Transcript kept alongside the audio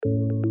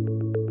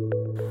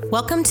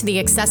Welcome to the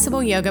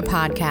Accessible Yoga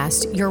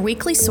Podcast, your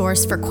weekly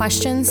source for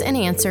questions and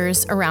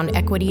answers around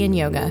equity in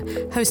yoga,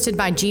 hosted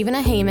by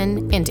Jeevana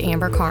Heyman and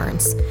Amber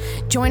Carnes.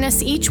 Join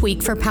us each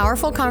week for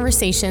powerful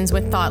conversations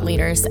with thought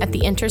leaders at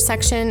the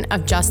intersection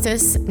of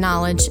justice,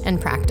 knowledge,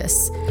 and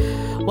practice.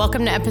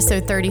 Welcome to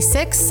episode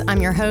 36.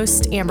 I'm your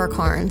host, Amber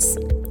Carnes.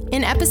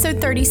 In episode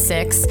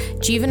 36,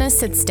 Jeevana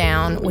sits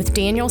down with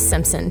Daniel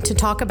Simpson to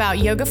talk about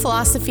yoga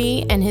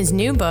philosophy and his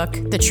new book,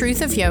 The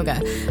Truth of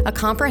Yoga, a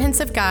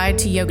comprehensive guide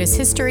to yoga's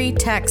history,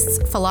 texts,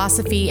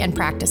 philosophy, and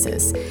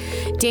practices.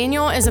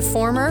 Daniel is a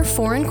former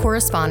foreign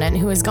correspondent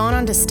who has gone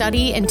on to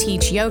study and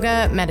teach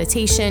yoga,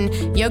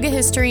 meditation, yoga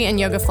history, and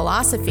yoga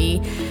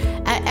philosophy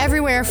at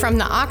everywhere from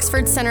the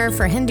Oxford Center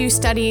for Hindu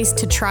Studies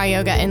to Tri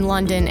Yoga in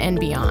London and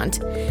beyond.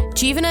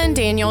 Jeevana and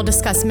Daniel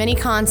discuss many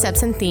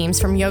concepts and themes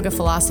from yoga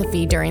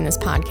philosophy during this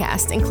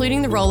podcast,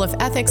 including the role of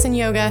ethics in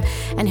yoga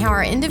and how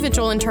our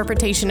individual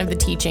interpretation of the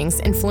teachings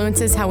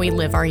influences how we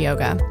live our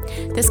yoga.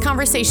 This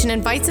conversation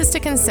invites us to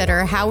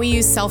consider how we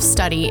use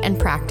self-study and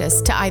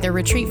practice to either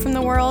retreat from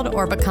the world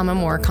or become a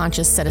more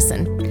conscious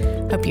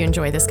citizen. Hope you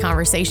enjoy this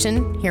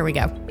conversation. Here we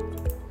go.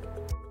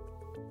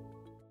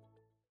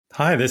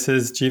 Hi, this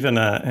is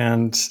Jeevana,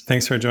 and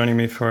thanks for joining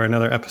me for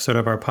another episode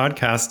of our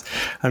podcast.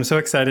 I'm so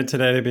excited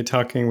today to be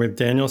talking with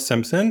Daniel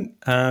Simpson,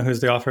 who's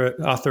the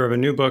author of a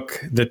new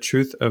book, The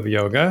Truth of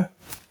Yoga.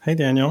 Hey,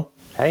 Daniel.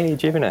 Hey,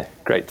 Jeevana.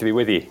 Great to be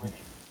with you.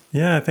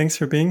 Yeah, thanks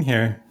for being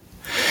here.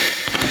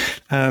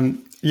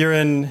 You're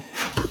in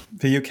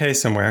the UK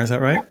somewhere, is that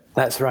right?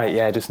 That's right,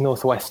 yeah, just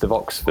northwest of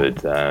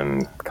Oxford,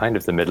 kind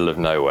of the middle of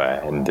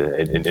nowhere, and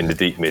in the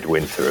deep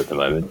midwinter at the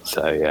moment,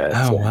 so yeah,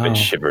 it's a bit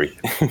shivery.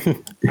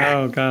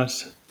 Oh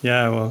gosh,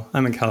 yeah, well,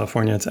 I'm in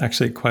California, it's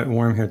actually quite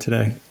warm here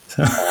today.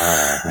 So.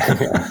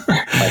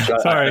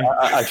 Sorry.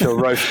 I shall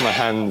roast my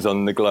hands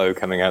on the glow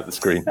coming out the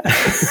screen.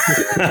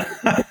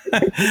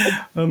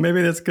 Well,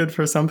 maybe that's good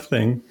for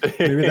something.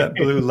 Maybe that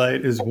blue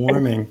light is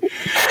warming.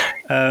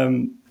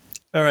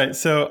 All right,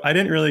 so I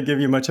didn't really give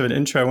you much of an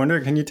intro. I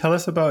wonder, can you tell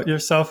us about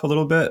yourself a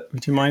little bit?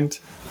 Would you mind?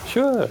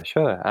 Sure.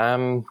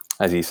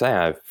 As you say,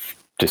 I've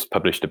just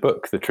published a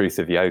book, The Truth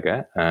of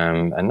Yoga,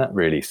 and that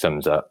really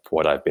sums up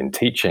what I've been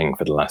teaching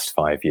for the last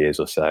 5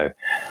 years or so.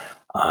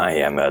 I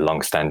am a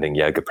long-standing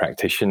yoga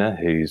practitioner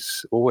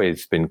who's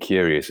always been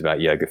curious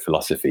about yoga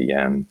philosophy,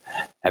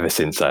 ever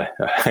since I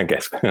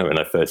guess when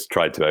I first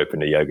tried to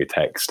open a yoga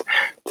text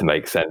to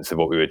make sense of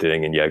what we were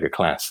doing in yoga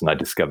class, and I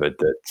discovered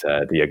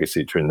that the Yoga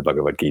Sutra and the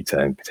Bhagavad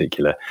Gita in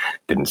particular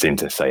didn't seem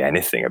to say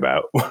anything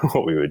about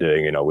what we were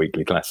doing in our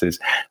weekly classes.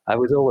 I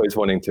was always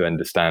wanting to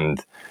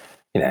understand,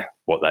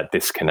 what that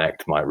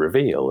disconnect might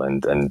reveal,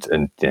 and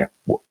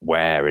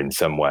where in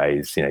some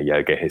ways,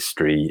 yoga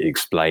history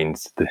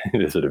explains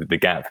the sort of the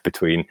gap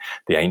between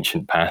the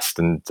ancient past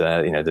and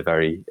the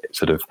very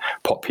sort of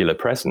popular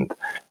present.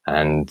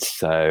 And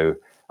so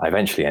I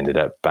eventually ended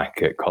up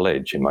back at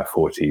college in my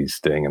 40s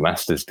doing a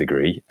master's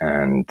degree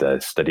and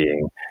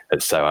studying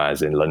at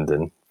SOAS in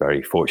London,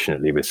 very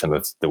fortunately with some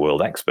of the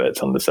world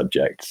experts on the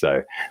subject.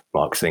 So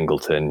Mark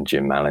Singleton,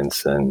 Jim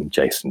Mallinson,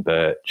 Jason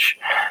Birch,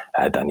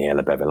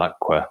 Daniela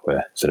Bevilacqua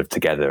were sort of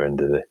together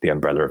under the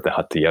umbrella of the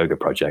Hatha Yoga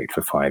Project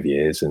for 5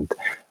 years. And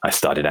I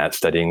started out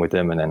studying with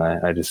them, and then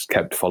I just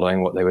kept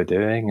following what they were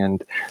doing.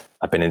 And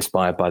I've been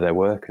inspired by their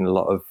work, and a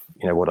lot of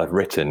what I've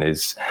written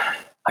is,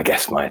 I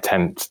guess, my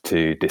attempt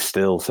to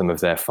distill some of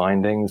their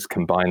findings,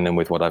 combine them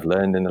with what I've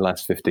learned in the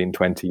last 15,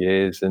 20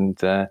 years,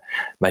 and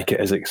make it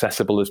as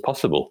accessible as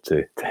possible,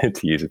 to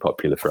use a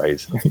popular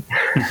phrase.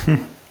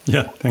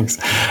 Yeah, thanks.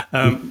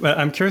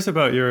 I'm curious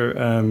about your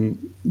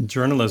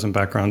journalism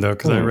background, though,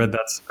 because I read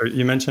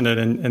you mentioned it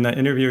in that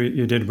interview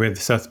you did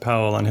with Seth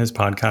Powell on his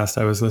podcast.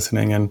 I was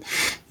listening, and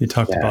you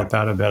talked about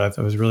that a bit.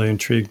 I was really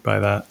intrigued by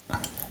that.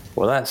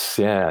 Well, that's,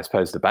 I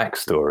suppose the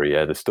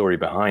backstory, the story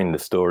behind the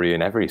story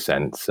in every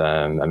sense.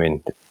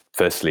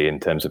 Firstly, in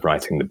terms of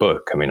writing the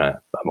book, I've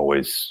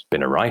always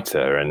been a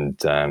writer,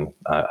 and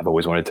I've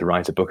always wanted to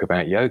write a book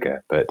about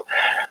yoga, but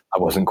I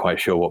wasn't quite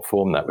sure what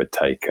form that would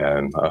take.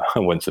 I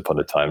once upon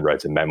a time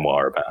wrote a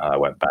memoir about how I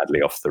went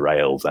badly off the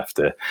rails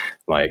after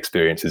my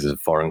experiences as a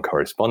foreign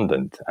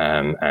correspondent,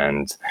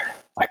 and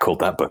I called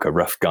that book A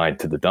Rough Guide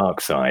to the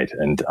Dark Side.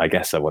 And I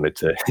guess I wanted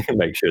to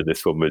make sure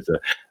this one was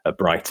a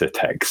brighter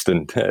text.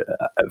 And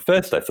at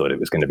first I thought it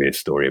was going to be a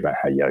story about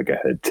how yoga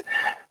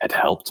had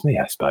helped me,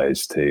 I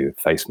suppose, to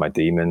face my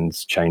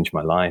demons, change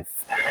my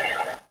life,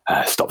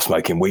 stop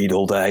smoking weed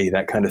all day,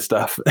 that kind of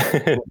stuff.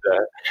 And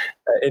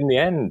in the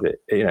end,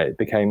 it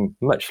became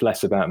much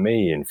less about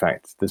me. In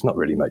fact, there's not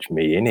really much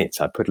me in it.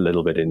 I put a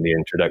little bit in the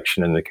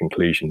introduction and the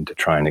conclusion to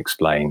try and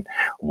explain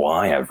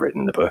why I've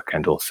written the book,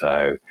 and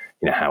also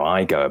how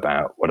I go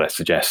about what I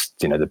suggest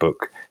the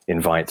book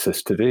invites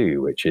us to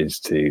do, which is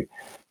to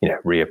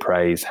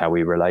reappraise how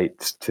we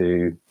relate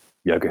to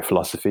yoga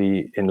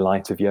philosophy in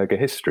light of yoga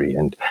history,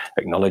 and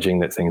acknowledging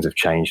that things have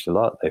changed a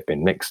lot. They've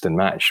been mixed and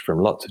matched from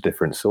lots of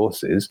different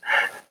sources.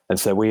 And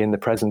so we in the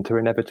present are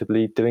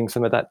inevitably doing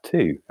some of that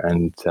too.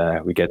 And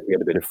we get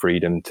a bit of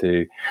freedom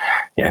to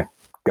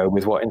go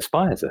with what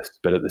inspires us.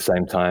 But at the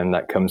same time,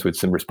 that comes with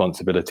some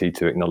responsibility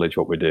to acknowledge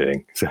what we're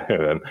doing. So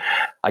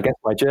I guess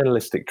my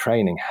journalistic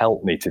training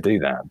helped me to do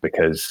that,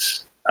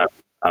 because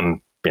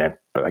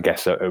but I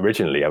guess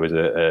originally I was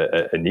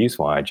a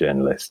newswire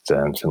journalist.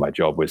 So my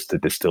job was to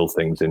distill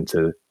things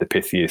into the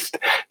pithiest,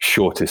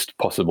 shortest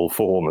possible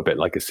form, a bit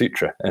like a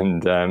sutra.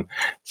 And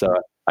so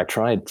I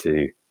tried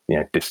to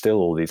distill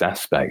all these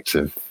aspects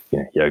of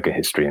yoga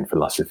history and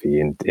philosophy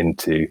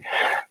into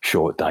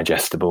short,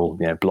 digestible,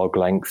 blog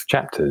length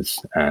chapters,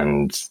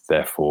 and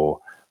therefore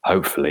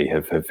hopefully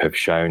have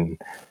shown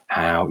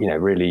how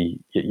really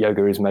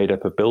yoga is made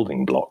up of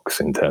building blocks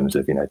in terms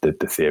of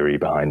the theory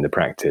behind the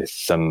practice.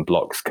 Some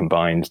blocks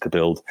combined to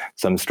build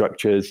some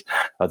structures,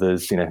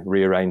 others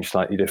rearranged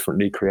slightly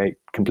differently create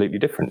completely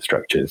different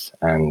structures.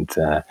 And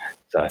so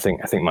I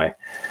think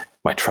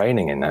my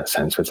training in that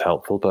sense was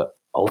helpful, but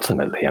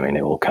ultimately,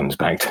 it all comes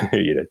back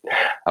to,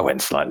 I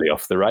went slightly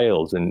off the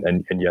rails,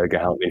 and yoga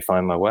helped me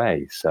find my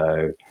way.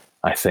 So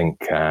I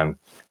think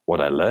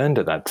what I learned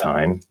at that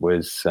time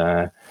was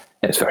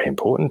it's very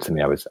important to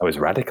me. I was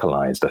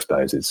radicalized, I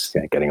suppose. It's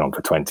getting on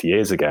for 20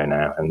 years ago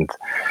now, and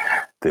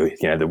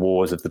the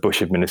wars of the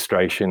Bush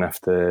administration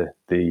after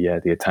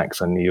the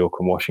attacks on New York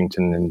and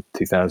Washington in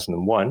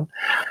 2001.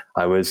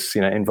 I was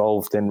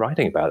involved in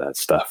writing about that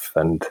stuff,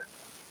 and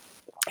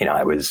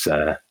I was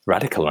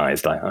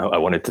radicalized. I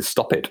wanted to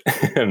stop it,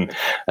 and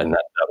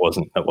that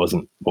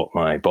wasn't what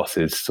my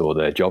bosses saw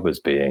their job as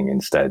being.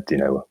 Instead,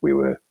 we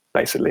were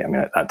basically,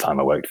 at that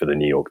time I worked for the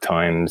New York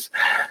Times.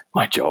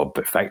 My job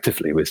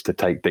effectively was to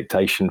take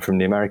dictation from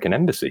the American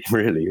embassy,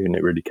 really, and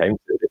it really came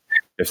to it.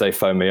 If they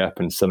phone me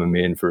up and summon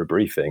me in for a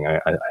briefing, I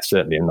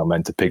certainly am not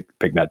meant to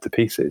pick that to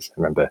pieces.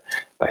 I remember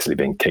basically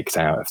being kicked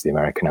out of the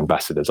American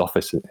ambassador's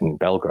office in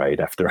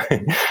Belgrade after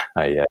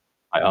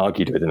I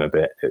argued with him a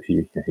bit.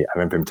 I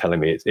remember him telling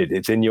me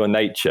it's in your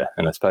nature,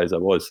 and I suppose I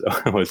was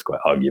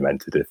quite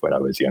argumentative when I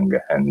was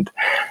younger, and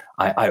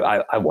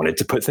I wanted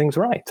to put things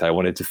right. I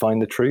wanted to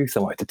find the truth. I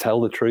wanted to tell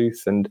the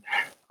truth, and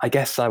I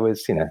guess I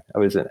was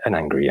an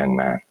angry young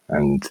man,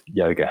 and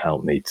yoga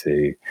helped me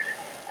to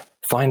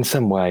find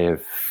some way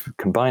of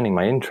combining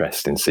my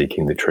interest in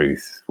seeking the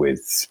truth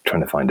with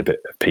trying to find a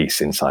bit of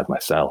peace inside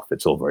myself.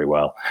 It's all very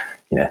well,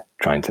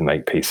 trying to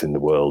make peace in the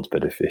world,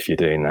 but if you're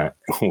doing that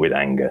with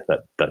anger,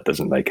 that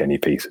doesn't make any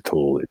peace at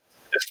all. It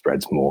just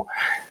spreads more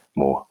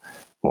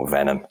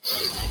venom.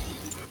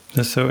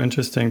 That's so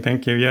interesting.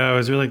 Thank you. Yeah, I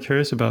was really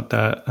curious about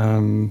that.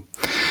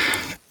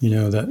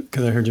 That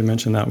because I heard you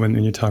mention that when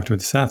you talked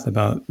with Seth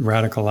about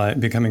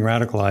becoming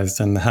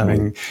radicalized and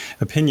having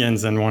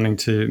opinions and wanting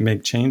to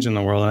make change in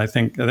the world.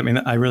 And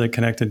I really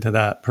connected to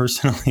that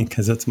personally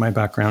because it's my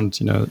background.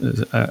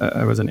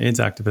 I was an AIDS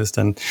activist,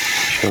 and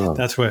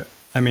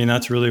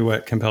that's really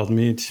what compelled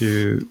me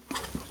to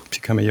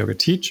become a yoga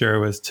teacher,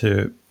 was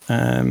to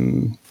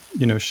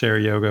share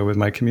yoga with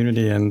my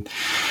community, and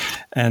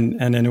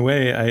in a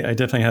way, I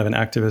definitely have an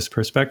activist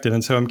perspective.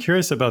 And so I'm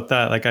curious about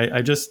that. Like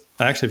I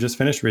actually just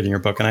finished reading your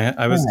book, and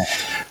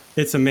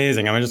it's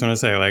amazing. I just want to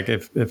say, like,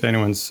 if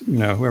anyone's,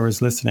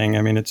 whoever's listening,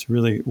 it's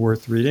really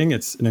worth reading.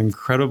 It's an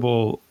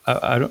incredible,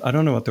 I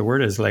don't know what the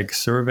word is, like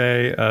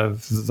survey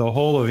of the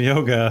whole of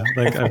yoga,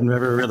 like I've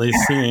never really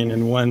seen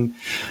in one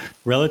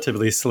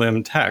relatively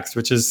slim text,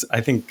 which is,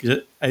 I think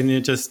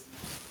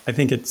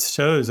it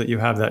shows that you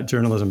have that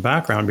journalism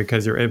background,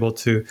 because you're able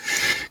to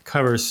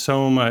cover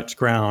so much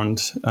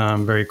ground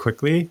very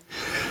quickly.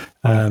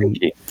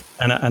 Thank you.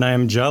 And I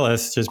am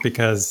jealous, just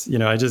because,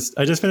 I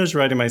just finished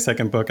writing my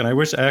second book, and I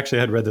wish I actually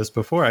had read this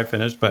before I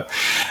finished, but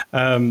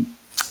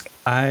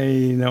I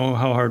know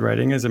how hard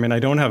writing is. I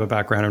don't have a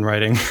background in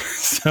writing,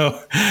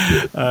 so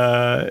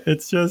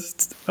it's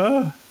just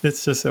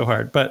so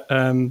hard. But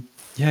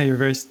yeah, you're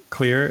very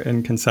clear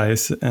and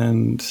concise.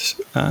 And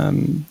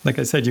like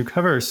I said, you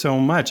cover so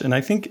much. And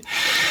I think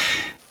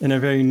in a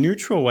very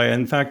neutral way.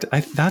 In fact,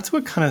 that's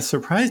what kind of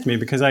surprised me,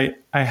 because I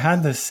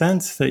had the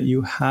sense that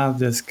you have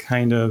this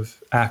kind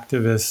of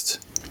activist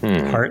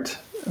heart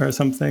or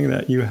something,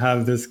 that you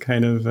have this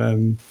kind of,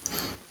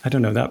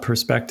 that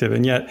perspective.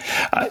 And yet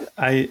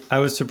I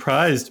was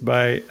surprised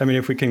by,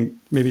 if we can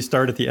maybe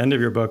start at the end of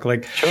your book,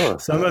 like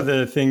some of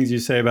the things you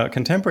say about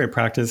contemporary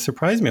practice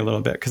surprised me a little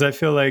bit, because I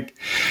feel like,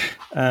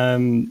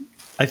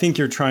 I think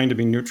you're trying to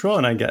be neutral,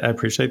 and I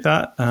appreciate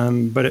that.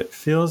 But it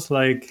feels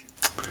like,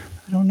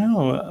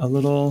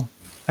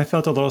 I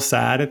felt a little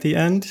sad at the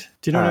end.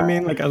 Do you know what I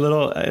mean? Like a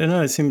little, I don't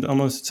know, it seemed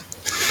almost,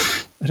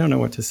 I don't know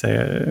what to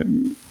say,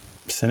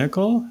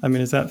 cynical?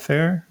 Is that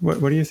fair? What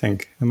do you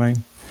think? Am I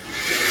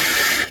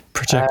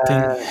projecting?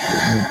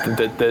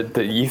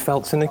 That you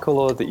felt cynical,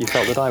 or that you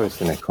felt that I was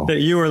cynical? That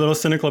you were a little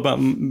cynical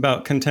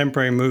about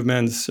contemporary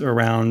movements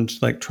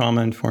around like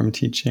trauma-informed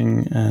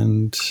teaching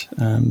and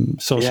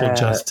social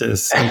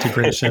justice,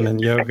 integration, and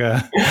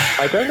yoga.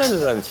 I don't know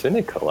that I'm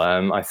cynical.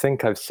 I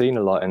think I've seen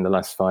a lot in the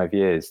last 5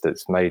 years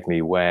that's made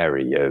me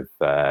wary of,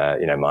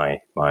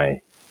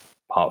 my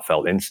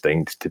heartfelt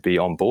instinct to be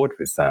on board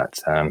with that,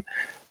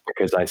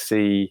 because I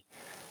see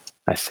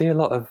I see a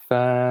lot of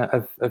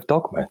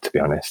dogma, to be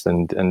honest,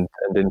 and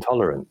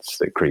intolerance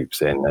that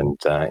creeps in. And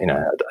I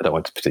don't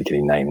want to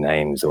particularly name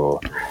names or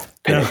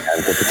pin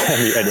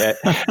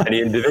it down to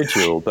any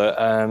individual, but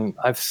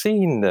I've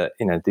seen that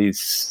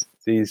these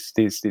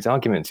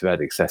arguments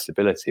about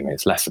accessibility. I mean,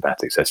 it's less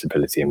about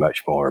accessibility and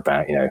much more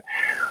about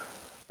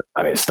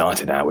it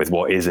started out with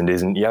what is and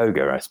isn't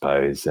yoga, I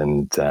suppose,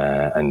 and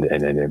then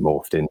it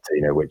morphed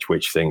into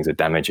which things are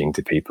damaging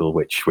to people,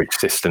 which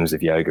systems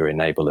of yoga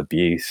enable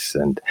abuse,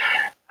 and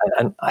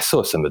I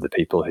saw some of the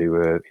people who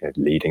were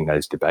leading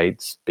those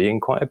debates being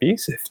quite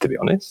abusive, to be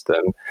honest,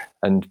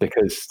 and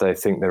because they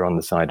think they're on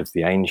the side of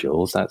the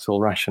angels, that's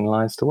all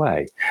rationalised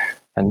away,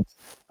 and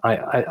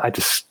I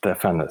just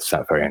found that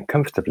sat very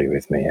uncomfortably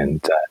with me,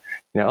 and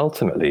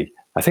ultimately,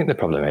 I think the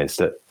problem is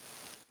that.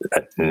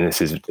 And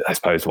this is, I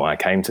suppose, why I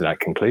came to that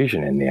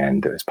conclusion in the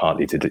end. It was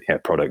partly a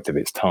product of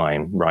its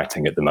time,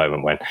 writing at the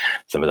moment when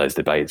some of those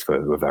debates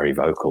were very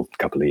vocal a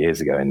couple of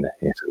years ago in the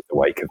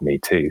wake of Me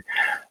Too.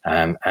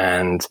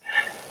 And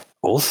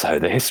also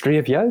the history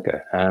of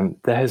yoga.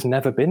 There has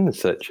never been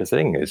such a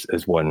thing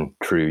as one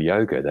true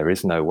yoga. There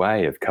is no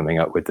way of coming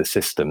up with the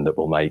system that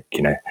will make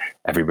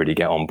everybody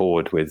get on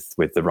board with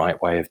the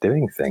right way of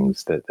doing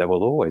things. That there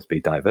will always be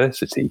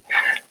diversity,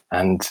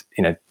 and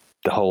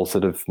the whole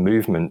sort of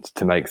movement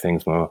to make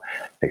things more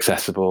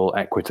accessible,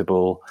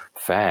 equitable,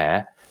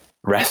 fair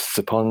rests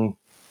upon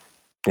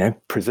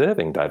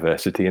preserving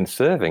diversity and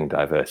serving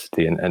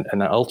diversity, and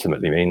that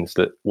ultimately means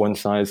that one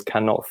size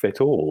cannot fit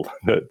all.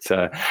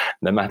 That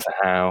no matter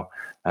how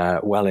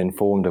well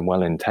informed and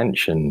well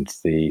intentioned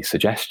the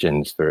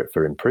suggestions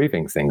for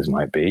improving things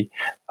might be,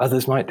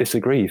 others might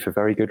disagree for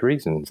very good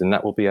reasons, and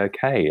that will be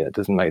okay. It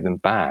doesn't make them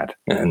bad.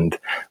 And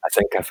I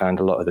think I found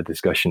a lot of the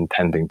discussion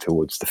tending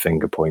towards the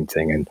finger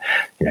pointing and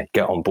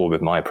get on board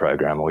with my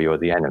program or you're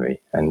the enemy,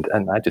 and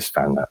I just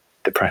found that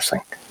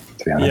depressing.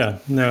 Yeah,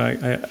 no,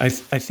 I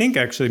think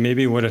actually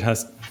maybe what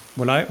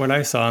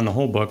I saw in the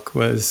whole book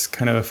was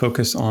kind of a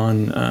focus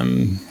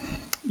on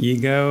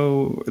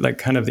ego, like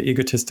kind of the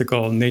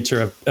egotistical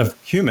nature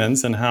of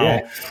humans and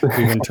how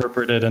we've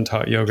interpreted and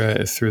taught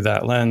yoga through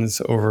that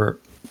lens over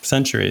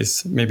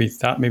centuries, maybe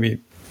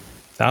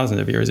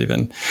thousands of years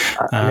even.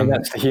 I mean,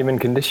 that's the human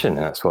condition.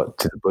 That's what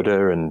the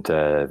Buddha and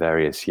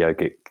various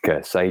yogic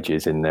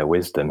sages in their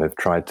wisdom have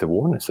tried to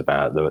warn us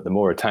about. The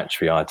more attached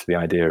we are to the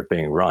idea of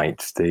being right,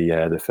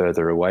 the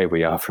further away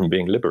we are from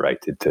being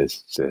liberated to a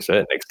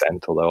certain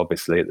extent, although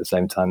obviously at the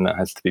same time that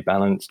has to be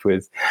balanced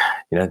with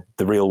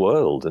the real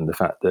world and the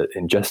fact that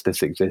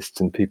injustice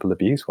exists and people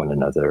abuse one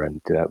another,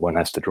 and one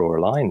has to draw a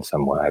line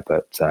somewhere.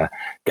 But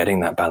getting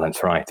that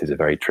balance right is a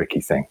very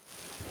tricky thing.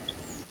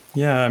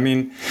 Yeah, I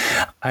mean,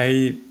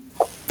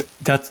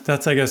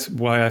 that's I guess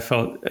why I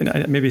felt,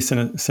 maybe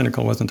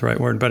cynical wasn't the right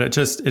word, but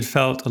it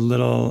felt a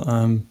little,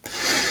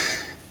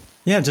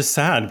 just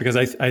sad, because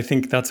I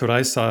think that's what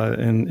I saw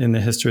in the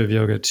history of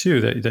yoga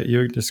too, that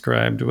you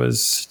described,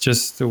 was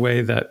just the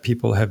way that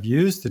people have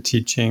used the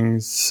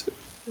teachings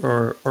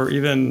or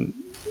even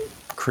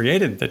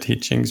created the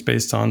teachings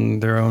based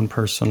on their own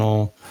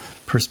personal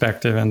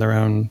perspective and their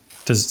own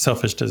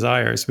selfish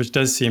desires, which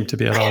does seem to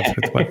be at odds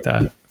with what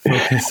that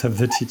focus of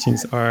the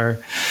teachings are.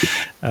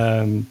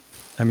 I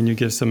mean, you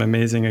give some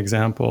amazing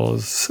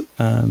examples.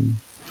 And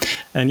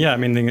I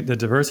mean, the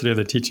diversity of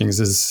the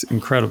teachings is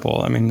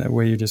incredible. I mean, the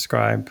way you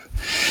describe.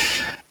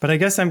 But I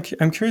guess I'm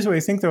curious what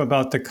you think, though,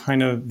 about the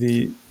kind of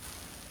the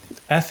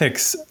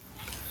ethics,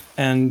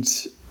 and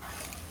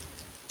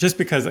just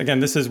because,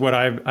 again, this is what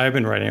I've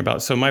been writing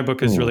about. So my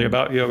book is really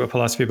about yoga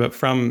philosophy, but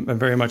from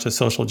very much a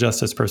social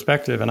justice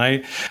perspective. And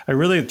I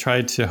really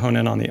tried to hone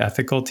in on the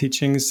ethical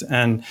teachings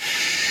and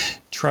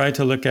try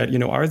to look at,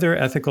 are there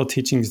ethical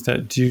teachings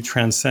that do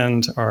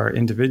transcend our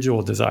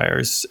individual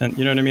desires? And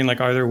you know what I mean?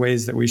 Like, are there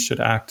ways that we should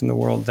act in the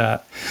world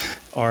that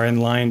are in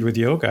line with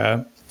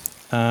yoga,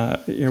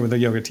 with the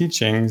yoga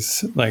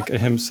teachings, like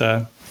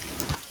ahimsa?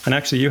 And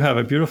actually, you have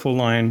a beautiful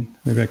line,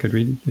 maybe I could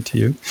read it to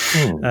you,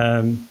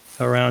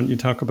 around, you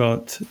talk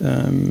about,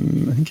 I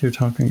think you're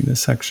talking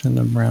this section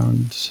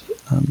around,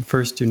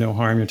 first do no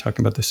harm, you're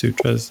talking about the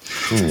sutras.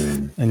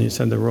 And you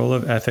said the role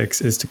of ethics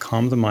is to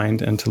calm the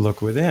mind and to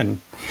look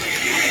within.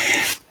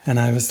 And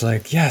I was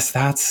like, yes,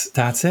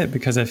 that's it,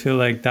 because I feel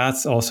like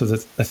that's also the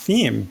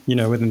theme,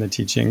 within the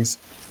teachings.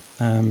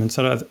 And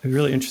so it's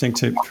really interesting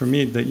for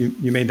me that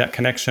you made that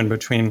connection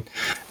between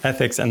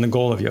ethics and the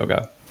goal of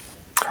yoga.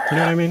 You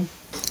know what I mean?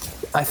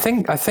 I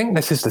think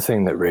this is the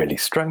thing that really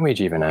struck me,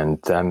 Jeevan,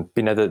 and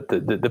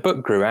the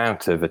book grew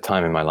out of a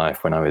time in my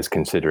life when I was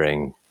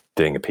considering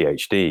doing a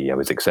PhD. I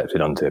was accepted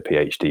onto a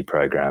PhD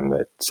program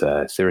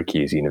at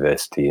Syracuse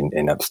University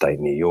in upstate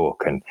New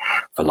York, and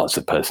for lots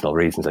of personal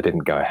reasons, I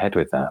didn't go ahead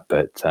with that.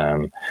 But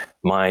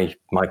my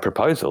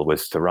proposal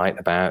was to write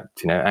about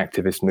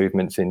activist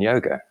movements in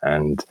yoga,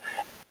 and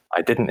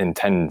I didn't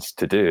intend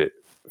to do it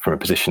from a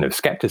position of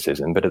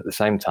skepticism, but at the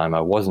same time,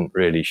 I wasn't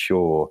really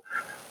sure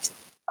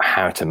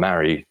how to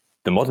marry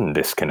the modern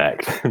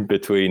disconnect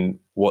between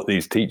what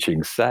these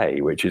teachings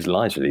say, which is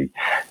largely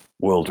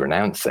world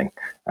renouncing,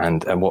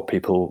 and what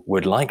people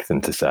would like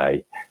them to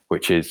say,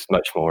 which is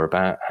much more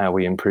about how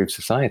we improve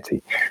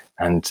society.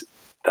 And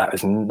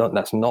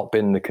that's not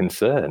been the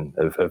concern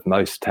of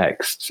most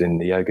texts in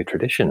the yoga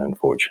tradition,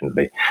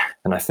 unfortunately.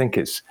 And I think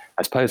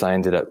I suppose I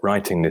ended up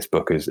writing this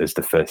book as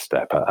the first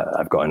step.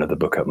 I've got another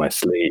book up my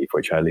sleeve,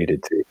 which I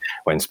alluded to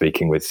when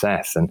speaking with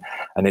Seth.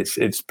 And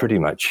it's pretty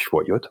much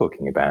what you're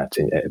talking about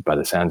by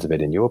the sounds of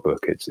it in your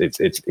book.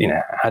 It's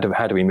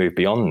how do we move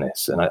beyond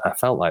this? And I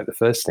felt like the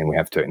first thing we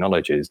have to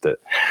acknowledge is that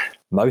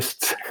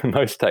most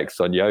texts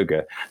on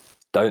yoga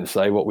don't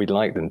say what we'd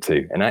like them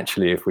to. And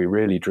actually, if we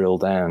really drill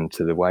down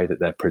to the way that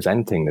they're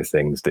presenting the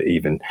things that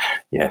even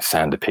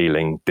sound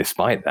appealing,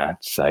 despite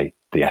that, say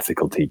the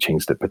ethical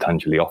teachings that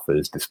Patanjali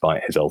offers,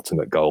 despite his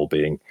ultimate goal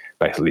being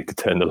basically to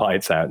turn the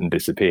lights out and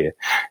disappear,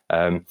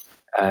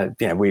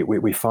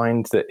 we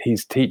find that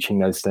he's teaching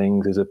those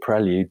things as a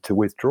prelude to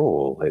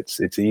withdrawal.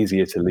 It's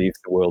easier to leave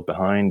the world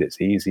behind.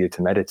 It's easier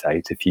to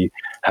meditate if you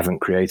haven't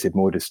created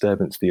more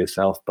disturbance for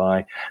yourself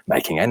by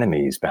making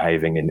enemies,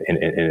 behaving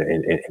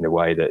in a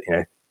way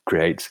that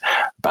creates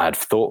bad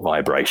thought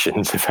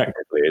vibrations.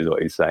 Effectively, is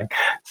what he's saying.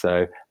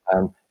 So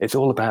it's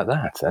all about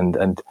that,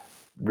 and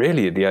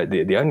really,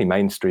 the only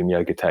mainstream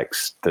yoga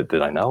text that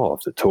I know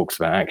of that talks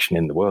about action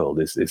in the world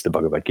is the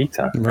Bhagavad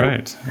Gita.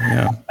 Right.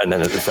 Yeah. And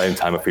then at the same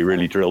time, if we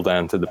really drill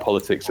down to the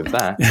politics of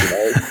that,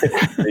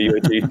 your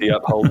duty,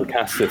 uphold the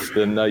caste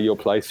system, know your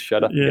place,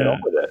 shut up, and get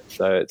on with it.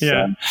 So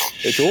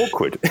it's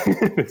awkward.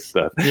 This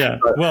stuff. Yeah.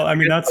 Well, I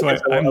mean, that's why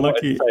I'm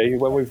lucky.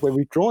 When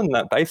we've drawn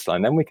that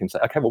baseline, then we can say,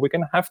 okay, well, we're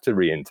going to have to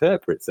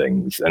reinterpret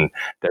things. And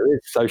there is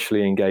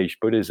socially engaged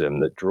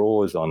Buddhism that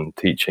draws on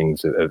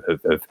teachings of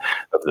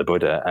the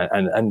Buddha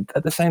and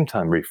at the same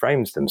time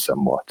reframes them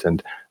somewhat.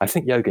 And I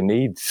think yoga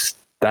needs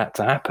that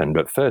to happen.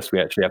 But first, we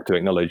actually have to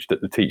acknowledge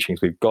that the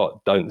teachings we've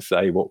got don't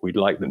say what we'd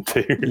like them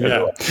to.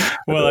 Yeah.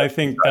 Well, I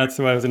think that's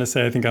what I was going to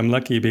say. I think I'm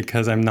lucky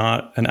because I'm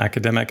not an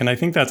academic. And I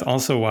think that's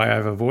also why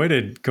I've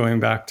avoided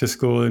going back to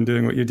school and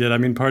doing what you did. I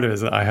mean, part of it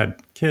is that I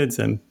had kids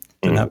and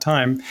didn't have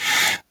time.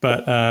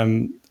 But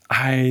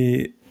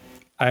I,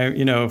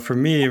 for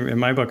me, in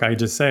my book, I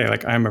just say,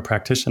 like, I'm a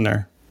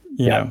practitioner.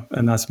 You know,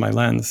 and that's my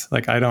lens.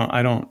 Like, I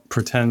don't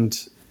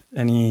pretend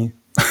any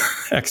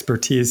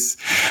expertise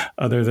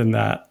other than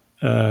that.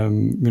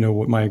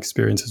 What my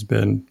experience has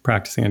been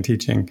practicing and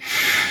teaching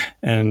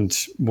and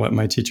what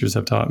my teachers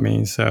have taught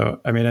me.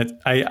 So, I mean,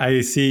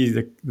 I see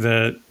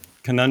the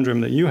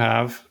conundrum that you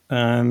have,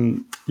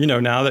 now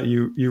that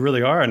you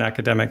really are an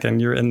academic and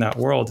you're in that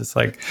world, it's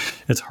like,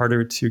 it's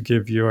harder to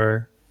give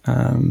your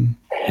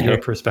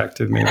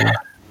perspective maybe.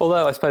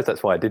 Although I suppose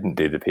that's why I didn't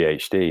do the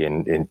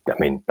PhD.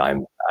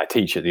 I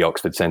teach at the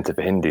Oxford Centre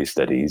for Hindu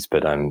Studies,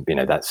 but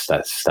that's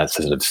a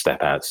sort of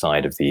step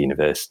outside of the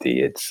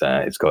university. It's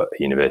got a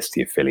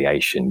university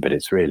affiliation, but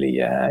it's really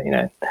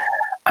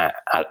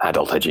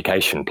adult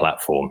education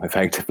platform.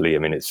 Effectively, I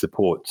mean, it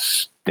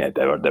supports.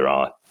 There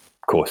are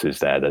courses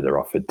there that are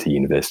offered to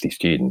university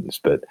students,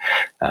 but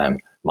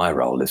my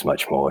role is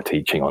much more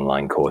teaching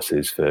online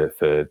courses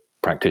for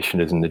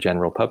practitioners and the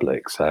general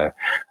public. So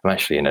I'm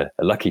actually in a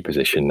lucky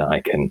position that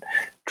I can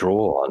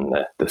draw on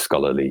the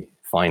scholarly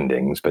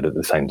findings, but at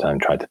the same time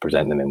try to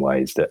present them in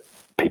ways that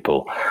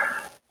people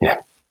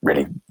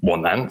really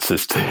want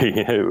answers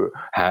to.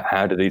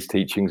 How do these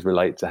teachings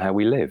relate to how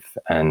we live?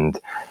 And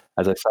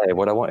as I say,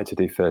 what I wanted to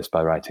do first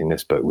by writing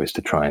this book was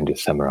to try and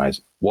just summarize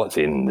what's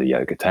in the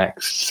yoga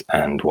texts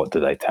and what do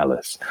they tell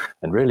us.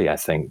 And really, I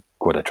think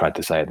what I tried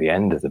to say at the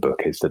end of the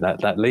book is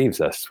that leaves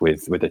us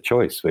with a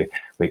choice. We're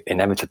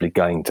inevitably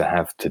going to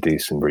have to do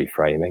some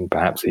reframing,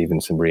 perhaps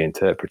even some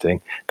reinterpreting,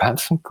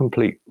 perhaps some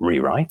complete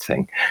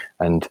rewriting.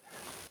 And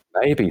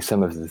maybe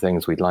some of the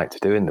things we'd like to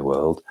do in the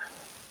world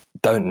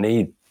don't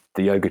need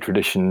the yoga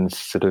tradition's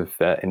sort of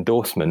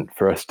endorsement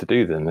for us to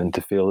do them and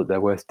to feel that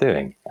they're worth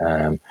doing.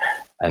 And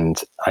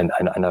I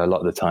know a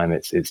lot of the time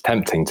it's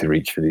tempting to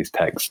reach for these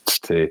texts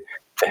to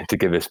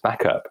give us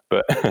backup,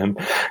 but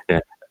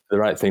the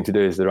right thing to do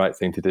is the right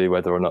thing to do,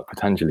 whether or not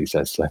Patanjali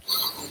says so.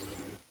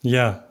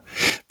 Yeah,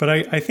 but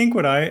I think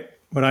what I've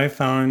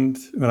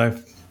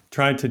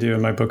tried to do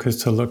in my book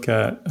is to look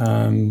at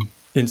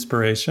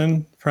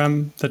inspiration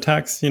from the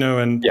text,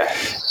 and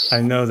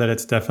I know that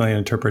it's definitely an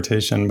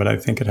interpretation, but I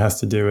think it has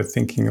to do with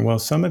thinking, well,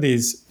 some of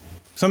these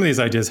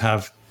ideas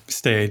have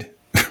stayed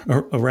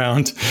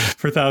around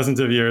for thousands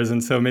of years,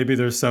 and so maybe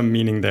there's some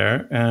meaning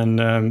there.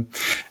 And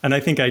I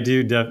think I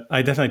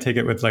definitely take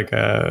it with like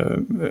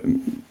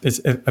it's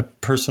a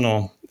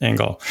personal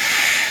angle.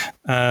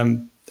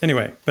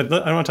 Anyway, but I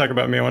don't want to talk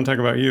about me. I want to talk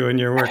about you and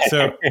your work.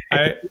 So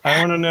I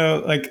want to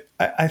know, like,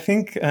 I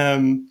think.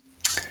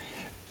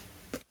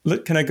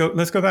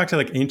 Let's go back to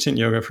like ancient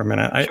yoga for a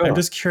minute. Sure. I'm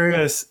just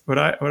curious. What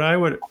I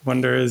would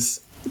wonder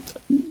is,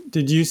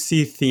 did you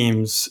see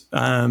themes,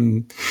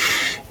 in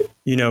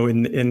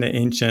the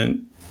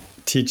ancient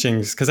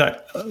teachings? Because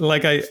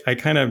I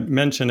kind of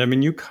mentioned, I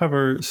mean, you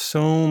cover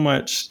so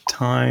much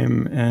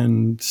time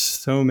and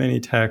so many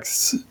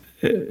texts.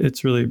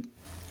 It's really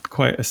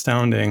quite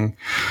astounding.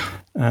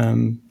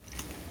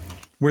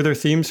 Were there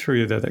themes for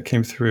you that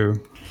came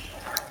through?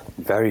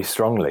 very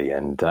strongly,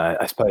 and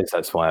I suppose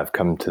that's why I've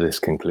come to this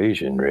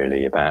conclusion,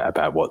 really,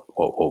 about what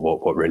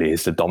really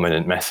is the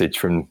dominant message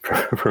from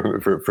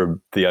the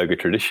yoga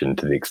tradition,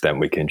 to the extent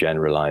we can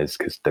generalize,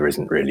 because there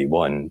isn't really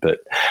one, but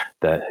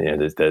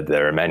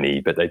there are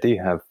many, but they do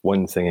have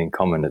one thing in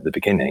common at the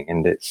beginning,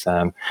 and it's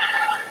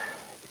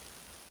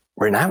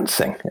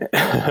renouncing.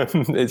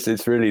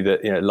 It's really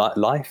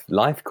that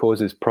life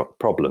causes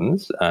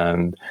problems.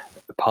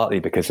 Partly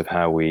because of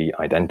how we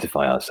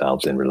identify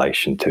ourselves in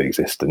relation to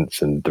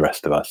existence and the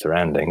rest of our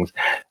surroundings.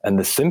 And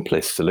the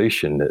simplest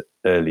solution that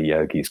early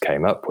yogis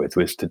came up with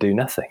was to do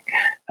nothing.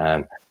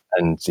 And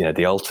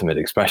the ultimate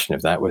expression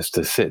of that was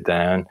to sit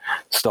down,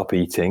 stop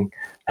eating,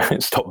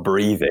 stop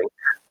breathing,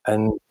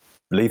 and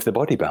leave the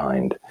body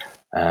behind.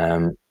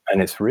 And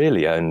it's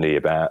really only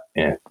about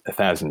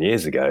 1,000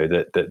 years ago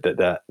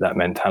that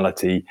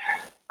mentality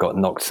got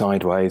knocked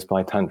sideways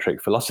by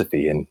tantric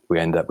philosophy, and we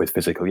end up with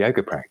physical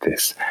yoga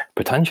practice.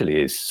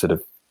 Patanjali is sort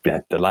of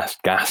the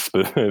last gasp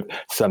of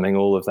summing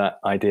all of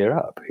that idea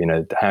up,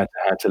 how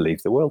to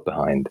leave the world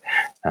behind.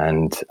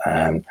 And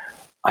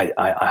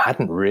I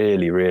hadn't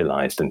really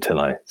realized until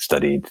I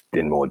studied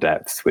in more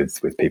depth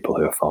with people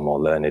who are far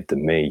more learned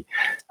than me,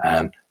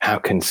 how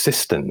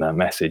consistent that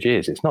message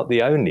is. It's not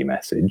the only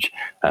message,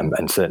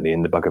 and certainly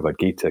in the Bhagavad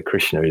Gita,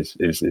 Krishna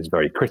is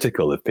very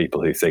critical of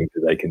people who think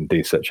that they can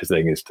do such a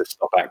thing as to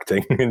stop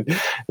acting. I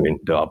mean,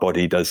 our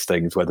body does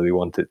things whether we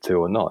want it to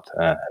or not,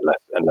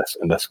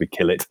 unless we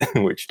kill it,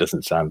 which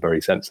doesn't sound very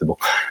sensible.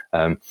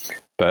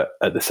 But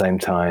at the same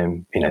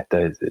time,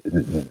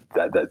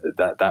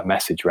 that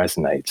message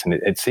resonates, and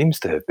it seems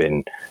to have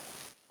been.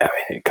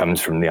 It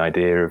comes from the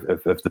idea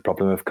of the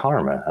problem of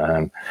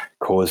karma,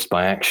 caused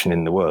by action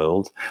in the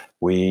world.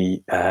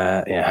 We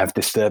have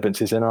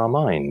disturbances in our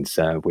minds.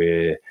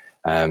 We're,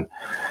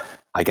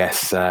 I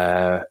guess,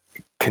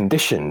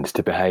 conditioned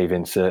to behave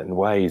in certain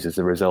ways as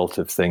a result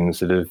of things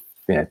that have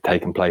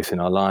taken place in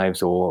our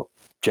lives or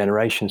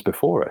generations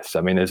before us.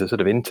 I mean, there's a sort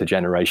of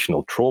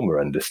intergenerational trauma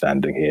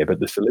understanding here,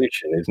 but the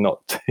solution is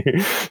not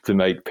to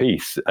make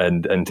peace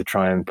and to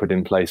try and put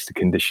in place the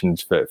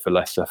conditions for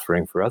less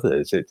suffering for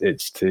others.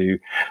 It's to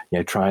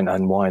try and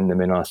unwind them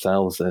in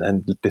ourselves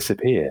and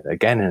disappear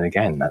again and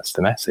again. That's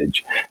the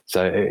message.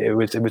 So it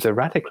was a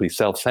radically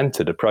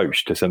self-centered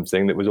approach to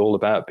something that was all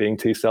about being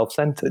too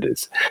self-centered.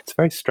 It's a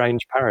very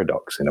strange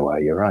paradox in a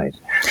way. You're right.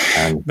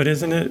 But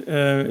isn't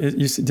it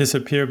you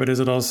disappear? But is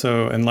it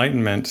also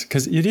enlightenment?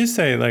 Because you do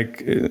say,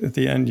 like, at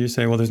the end, you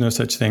say, well, there's no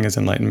such thing as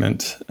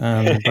enlightenment.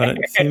 But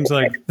it seems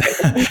like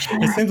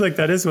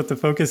that is what the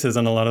focus is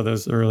on a lot of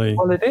those early.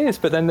 Well, it is,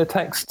 but then the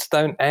texts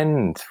don't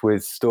end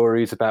with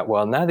stories about,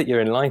 well, now that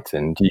you're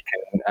enlightened, you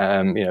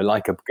can,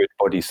 like a good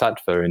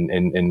bodhisattva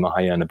in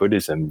Mahayana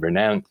Buddhism,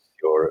 renounce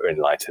your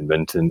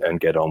enlightenment and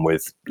get on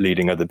with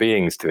leading other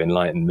beings to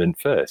enlightenment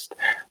first.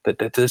 But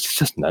there's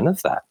just none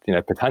of that.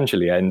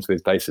 Patanjali ends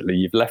with basically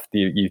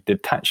you've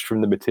detached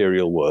from the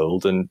material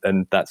world, and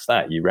that's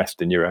that. You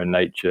rest in your own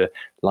nature,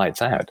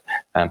 lights out.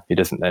 He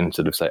doesn't then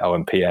sort of say, oh,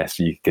 and P.S.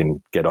 you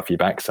can get off your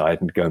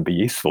backside and go and be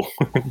useful.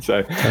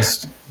 So but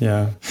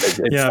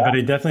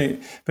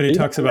he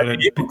talks about it.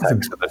 The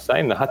texts are the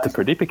same. The Hatha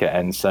Pradipika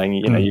ends saying,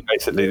 you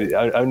basically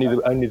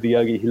only the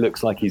yogi who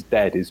looks like he's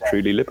dead is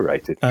truly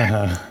liberated.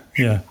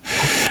 Yeah.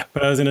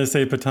 But I was going to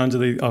say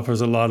Patanjali offers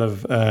a lot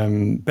of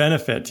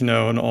benefit, in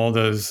all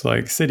those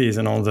like cities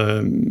and all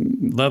the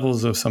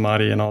levels of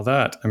samadhi and all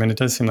that. I mean, it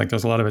does seem like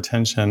there's a lot of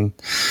attention.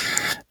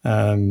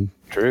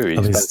 True. He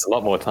spends a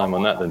lot more time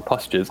on that than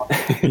postures.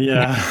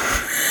 Yeah.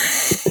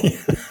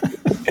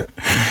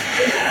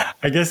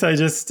 I guess I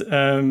just...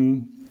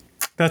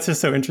 that's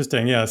just so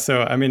interesting. Yeah.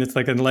 So, I mean, it's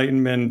like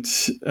enlightenment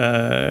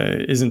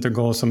isn't the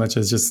goal so much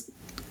as just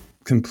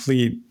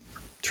complete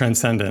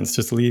transcendence,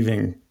 just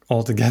leaving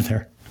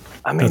altogether.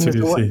 I mean,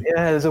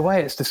 there's a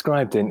way it's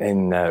described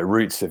in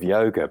Roots of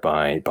Yoga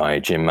by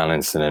Jim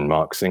Mallinson and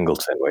Mark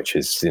Singleton, which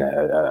is,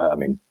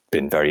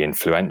 been very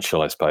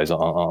influential, I suppose,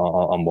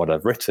 on what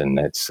I've written.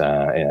 It's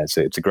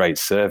a great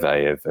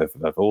survey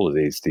of all of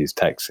these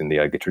texts in the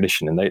yoga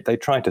tradition, and they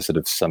try to sort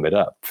of sum it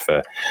up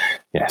for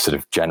sort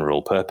of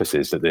general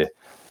purposes. That the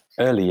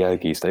early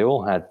yogis, they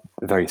all had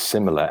a very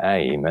similar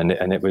aim, and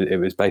it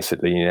was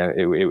basically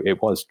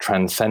it was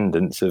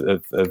transcendence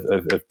of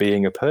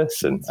being a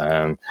person.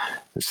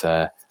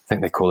 I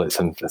think they call it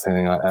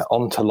something like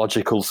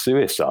ontological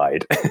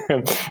suicide,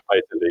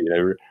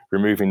 basically,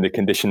 removing the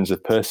conditions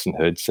of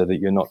personhood so that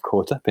you're not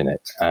caught up in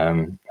it.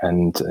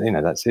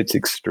 It's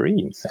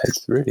extreme. It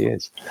really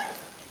is.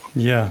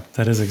 Yeah,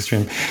 that is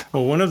extreme.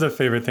 Well, one of the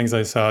favorite things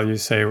I saw you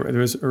say, it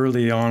was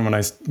early on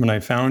when I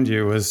found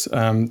you, was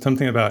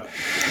something about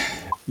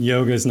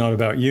yoga is not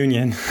about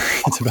union,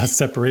 it's about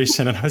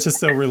separation. And I was just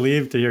so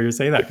relieved to hear you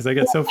say that, because I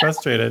get so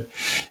frustrated,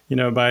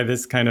 by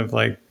this kind of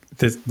like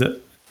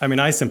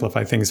I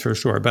simplify things for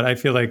sure, but I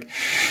feel like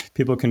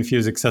people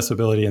confuse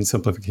accessibility and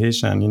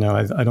simplification.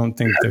 I don't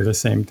think they're the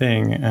same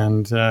thing.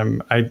 And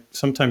I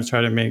sometimes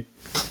try to make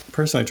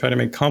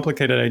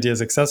complicated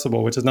ideas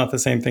accessible, which is not the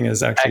same thing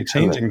as actually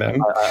changing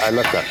them. I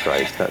love that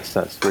phrase.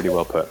 That's really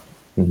well put.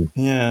 Mm-hmm.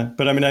 Yeah,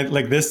 but I mean, I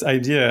like this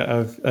idea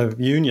of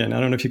union. I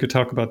don't know if you could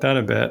talk about that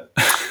a bit.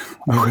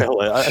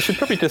 Well, I should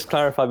probably just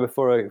clarify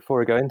before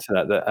I go into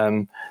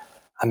that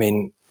I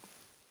mean,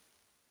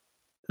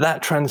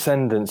 that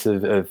transcendence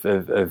of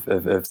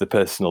the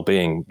personal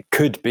being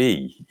could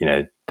be,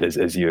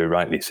 as you were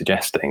rightly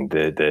suggesting,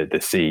 the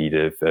seed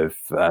of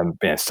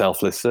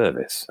selfless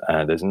service.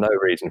 There's no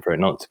reason for it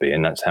not to be,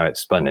 and that's how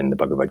it's spun in the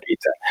Bhagavad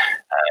Gita.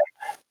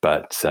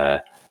 But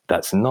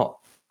that's not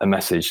a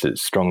message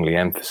that's strongly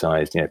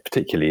emphasized,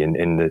 particularly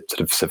in the sort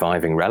of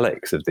surviving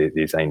relics of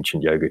these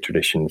ancient yoga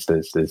traditions. There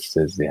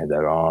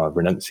are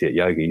renunciate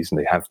yogis, and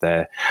they have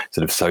their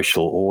sort of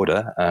social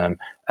order,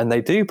 and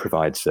they do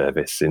provide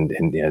service.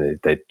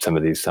 Some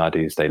of these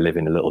sadhus, they live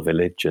in a little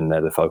village, and they're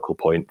the focal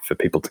point for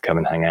people to come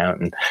and hang out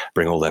and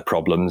bring all their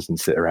problems and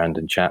sit around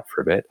and chat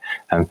for a bit.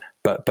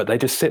 But they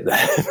just sit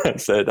there.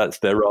 So that's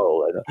their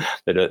role.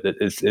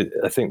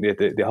 I think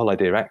the whole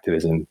idea of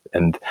activism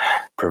and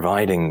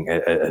providing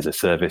as a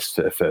service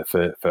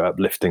for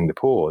uplifting the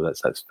poor,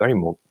 that's very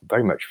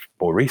much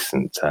more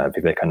recent.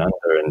 Vivekananda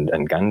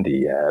and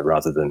Gandhi,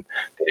 rather than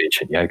the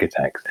ancient yoga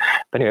texts.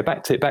 But anyway,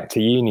 back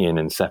to union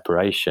and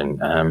separation.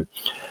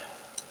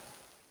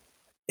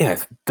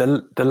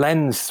 The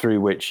lens through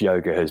which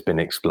yoga has been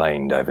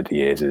explained over the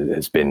years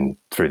has been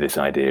through this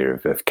idea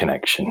of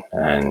connection,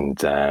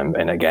 and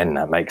again,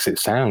 that makes it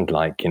sound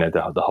like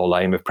the whole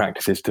aim of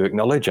practice is to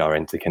acknowledge our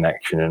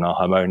interconnection and our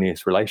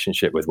harmonious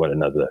relationship with one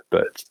another.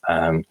 But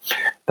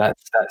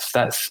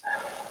that's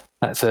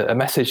a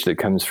message that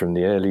comes from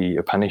the early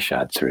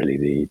Upanishads,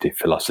 really, the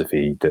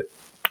philosophy that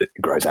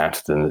grows out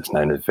of them, that's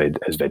known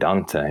as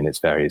Vedanta in its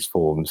various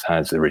forms,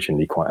 has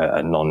originally quite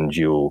a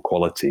non-dual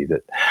quality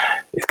that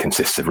it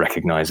consists of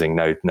recognizing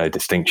no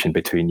distinction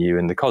between you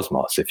and the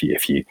cosmos.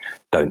 If you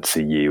don't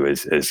see you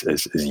as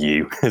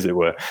you, as it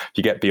were, if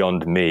you get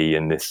beyond me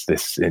and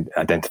this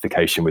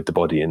identification with the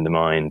body and the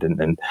mind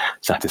and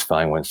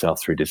satisfying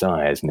oneself through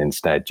desires, and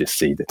instead just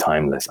see the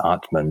timeless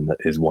Atman that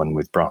is one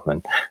with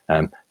Brahman,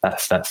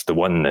 that's the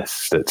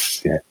oneness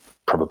that's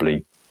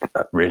probably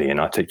really an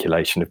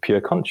articulation of pure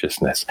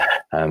consciousness,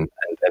 and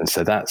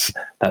so that's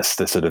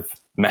the sort of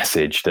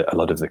message that a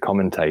lot of the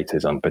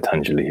commentators on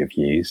Patanjali have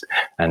used,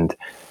 and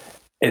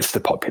it's the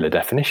popular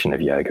definition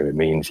of yoga. It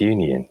means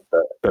union,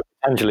 but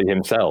Patanjali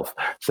himself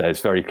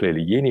says very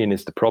clearly, union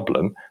is the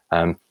problem.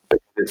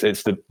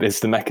 It's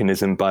the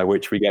mechanism by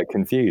which we get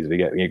confused.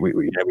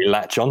 We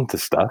latch onto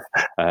stuff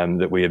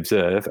that we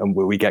observe, and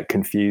we get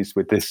confused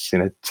with this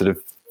sort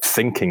of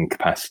thinking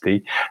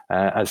capacity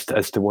as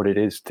to what it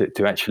is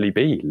to actually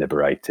be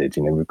liberated.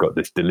 We've got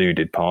this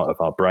deluded part of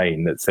our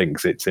brain that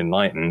thinks it's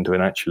enlightened when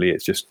actually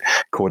it's just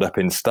caught up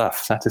in stuff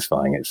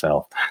satisfying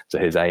itself. So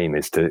his aim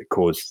is to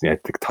cause the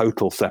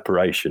total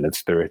separation of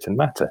spirit and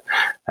matter.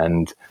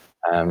 And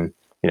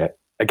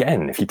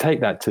again, if you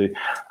take that to,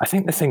 I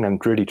think the thing I'm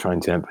really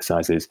trying to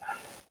emphasize is,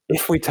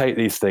 if we take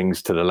these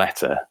things to the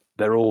letter,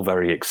 they're all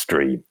very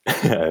extreme.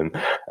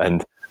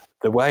 And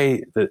the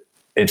way that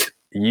it's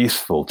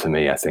useful to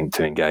me, I think,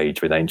 to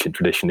engage with ancient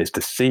tradition is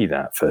to see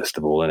that, first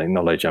of all, and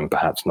acknowledge I'm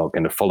perhaps not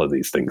going to follow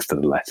these things to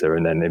the letter,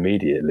 and then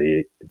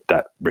immediately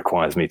that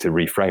requires me to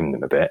reframe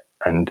them a bit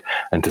and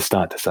to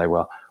start to say,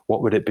 well,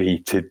 what would it be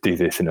to do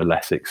this in a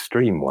less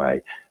extreme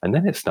way? And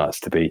then it starts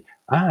to be,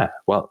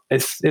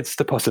 it's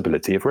the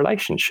possibility of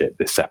relationship,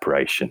 this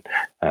separation.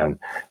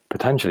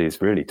 Patanjali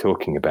is really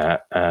talking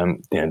about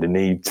the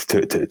need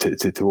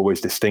to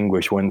always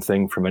distinguish one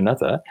thing from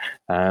another.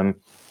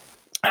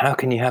 How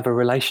can you have a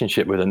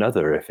relationship with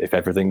another if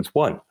everything's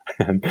one?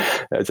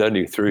 It's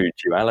only through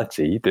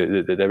duality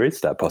that there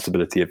is that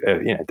possibility of,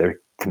 there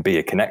can be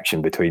a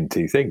connection between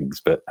two things,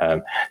 but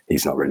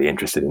he's not really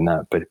interested in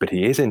that. But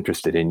he is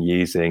interested in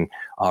using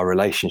our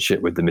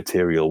relationship with the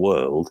material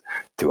world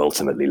to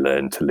ultimately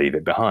learn to leave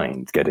it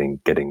behind, getting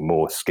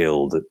more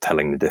skilled at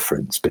telling the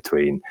difference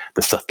between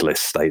the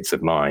subtlest states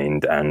of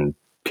mind and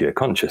pure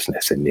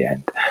consciousness in the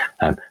end.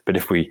 But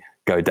if we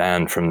go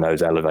down from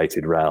those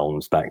elevated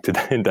realms back to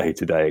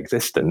day-to-day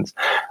existence,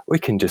 we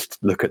can just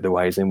look at the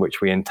ways in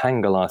which we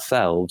entangle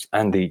ourselves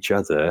and each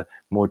other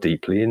more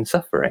deeply in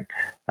suffering.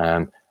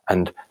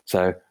 And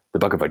so the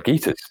Bhagavad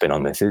Gita's spin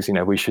on this is,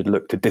 we should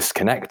look to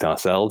disconnect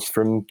ourselves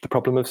from the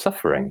problem of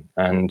suffering.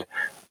 And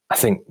I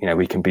think,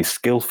 we can be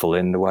skillful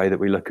in the way that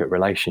we look at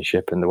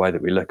relationship and the way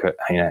that we look at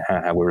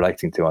how we're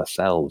relating to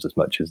ourselves as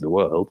much as the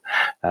world.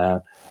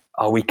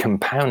 Are we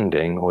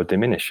compounding or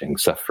diminishing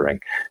suffering?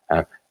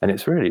 And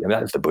it's really,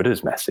 that's the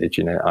Buddha's message,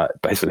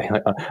 basically,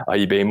 are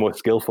you being more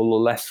skillful or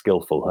less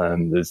skillful?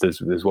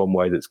 There's one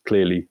way that's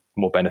clearly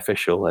more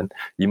beneficial, and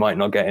you might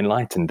not get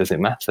enlightened. Does it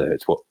matter?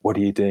 It's what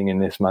are you doing in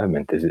this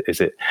moment?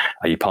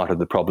 Are you part of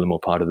the problem or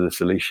part of the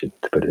solution,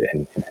 to put it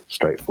in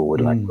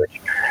straightforward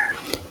language?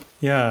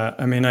 Yeah,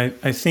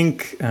 I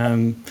think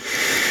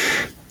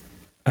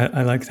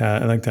I like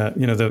that. I like that.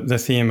 The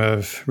theme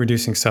of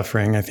reducing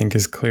suffering, I think,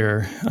 is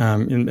clear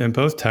in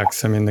both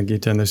texts. The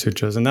Gita and the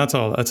Sutras, and that's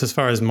all. That's as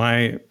far as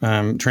my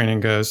training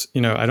goes.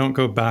 I don't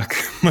go back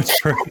much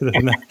further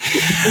than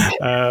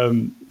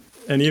that.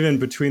 even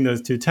between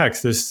those two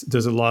texts,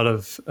 there's a lot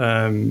of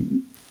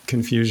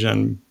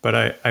confusion, but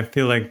I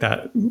feel like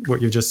that what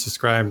you just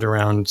described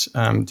around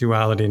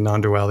duality,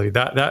 non-duality,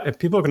 that if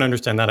people can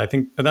understand that, I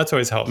think that's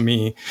always helped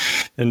me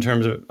in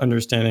terms of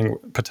understanding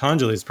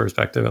Patanjali's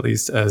perspective, at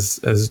least as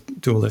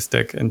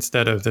dualistic,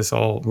 instead of this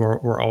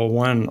we're all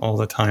one all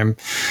the time,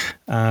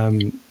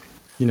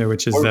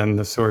 which is then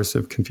the source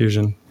of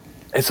confusion.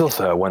 It's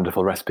also a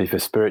wonderful recipe for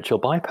spiritual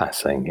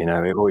bypassing,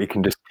 or you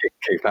can just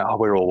keep out,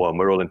 we're all one,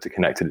 we're all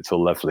interconnected, it's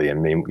all lovely. I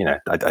mean,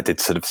 I did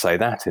sort of say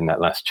that in that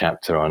last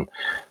chapter on,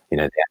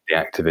 the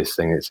activist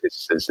thing.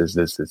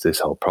 There's this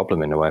whole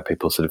problem in a way,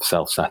 people sort of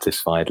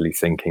self-satisfiedly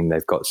thinking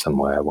they've got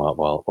somewhere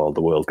while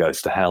the world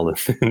goes to hell and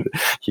the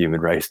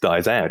human race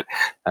dies out.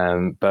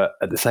 But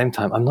at the same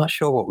time, I'm not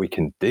sure what we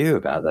can do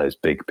about those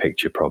big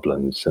picture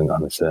problems and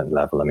on a certain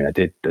level. I mean, I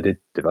did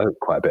devote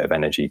quite a bit of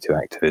energy to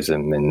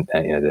activism in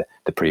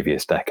the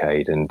previous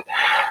decade, and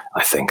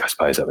I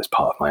suppose that was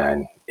part of my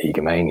own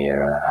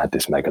egomania. I had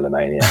this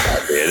megalomaniac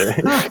idea.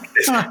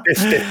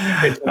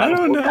 I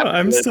don't know.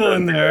 I'm still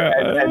in there.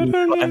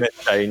 Climate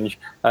change.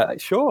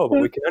 Sure,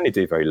 but we can only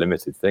do very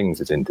limited things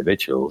as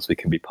individuals. We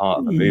can be part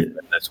of a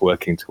movement that's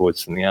working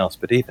towards something else.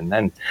 But even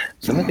then,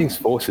 some of these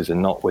forces are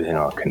not within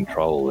our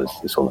control.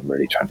 Is all I'm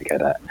really trying to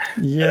get at.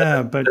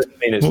 Yeah, but doesn't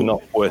mean it's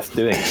not worth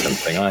doing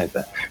something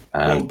either.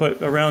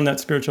 But around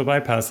that spiritual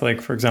bypass, like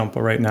for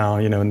example, right now,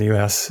 in the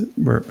U.S.,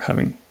 we're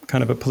having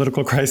kind of a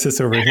political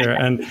crisis over here,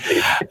 and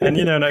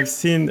I've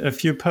seen a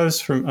few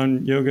posts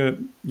on yoga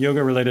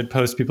related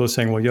posts, people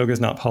saying, well, yoga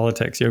is not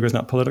politics, yoga is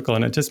not political,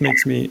 and it just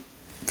makes me,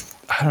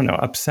 I don't know,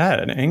 upset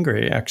and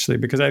angry, actually,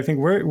 because I think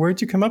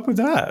where'd you come up with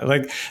that?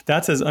 Like,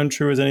 that's as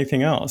untrue as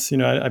anything else.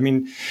 I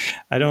mean,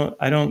 I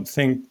don't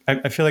think,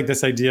 I feel like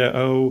this idea,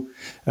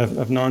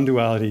 of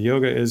non-duality,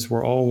 yoga is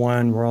we're all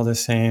one, we're all the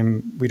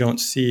same, we don't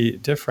see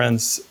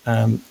difference,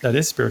 that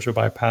is spiritual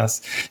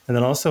bypass, and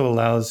then also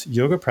allows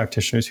yoga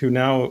practitioners who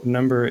now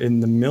number in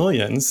the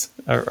millions,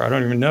 or I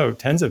don't even know,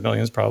 tens of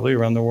millions probably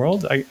around the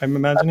world, I'm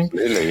imagining.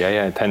 Absolutely,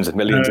 yeah, tens of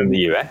millions in the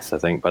US, I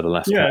think, by the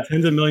last count.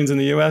 Tens of millions in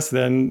the US,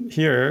 then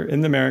here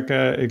in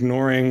America,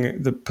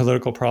 ignoring the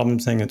political problem,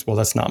 saying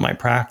that's not my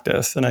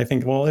practice. And I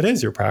think, well, it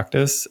is your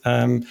practice.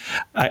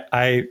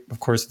 I of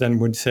course, then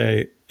would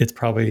say it's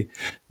probably,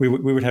 we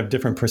would have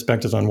different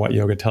perspectives on what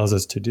yoga tells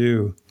us to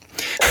do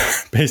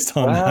based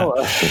on that.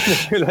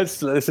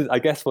 This is, I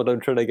guess, what I'm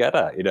trying to get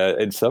at.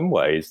 In some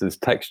ways, there's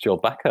textual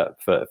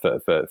backup for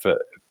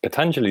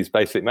Patanjali's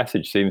basic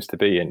message seems to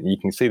be, and you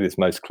can see this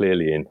most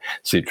clearly in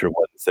Sutra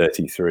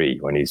 133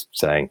 when he's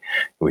saying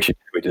we should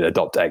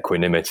adopt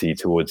equanimity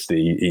towards the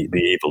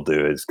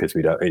evildoers because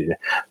we don't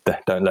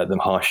let them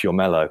harsh your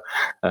mellow,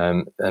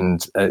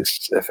 and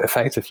it's,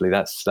 effectively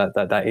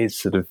that is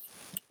sort of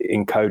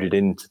encoded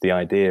into the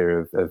idea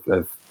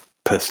of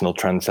personal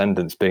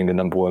transcendence being the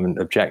number one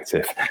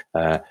objective.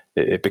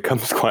 It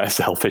becomes quite a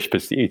selfish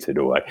pursuit in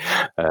a way.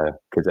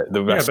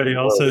 But he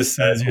also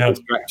says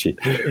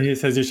he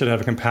says you should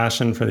have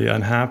compassion for the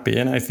unhappy,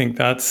 and I think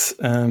that's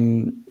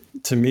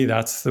to me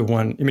that's the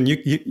one. I mean,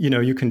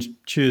 you can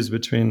choose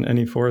between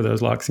any four of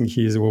those locks and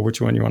keys, or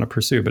which one you want to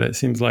pursue. But it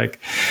seems like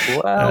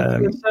to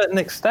a certain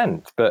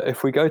extent. But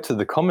if we go to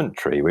the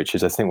commentary, which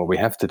is I think what we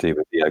have to do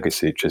with the Yoga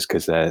Sutras,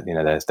 because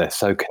they're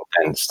so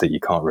condensed that you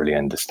can't really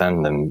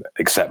understand them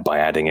except by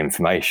adding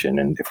information.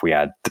 And if we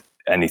add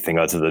anything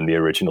other than the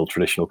original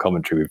traditional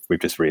commentary, we've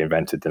just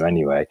reinvented them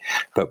anyway.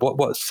 But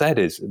what's said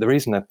is, the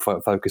reason I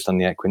focused on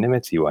the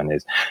equanimity one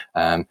is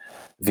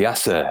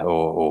Vyasa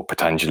or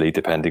Patanjali,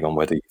 depending on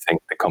whether you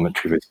think the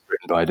commentary was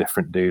written by a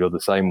different dude or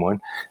the same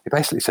one, it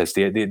basically says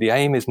the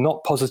aim is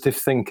not positive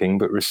thinking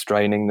but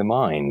restraining the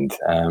mind.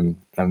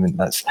 I mean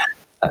that's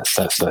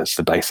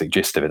the basic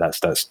gist of it.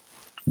 That's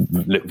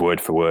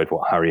word for word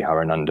what Hari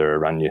Harananda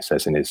Aranya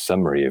says in his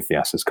summary of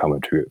Vyasa's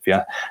commentary.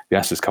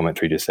 Vyasa's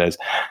commentary just says,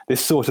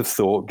 this sort of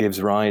thought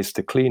gives rise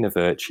to cleaner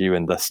virtue,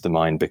 and thus the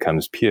mind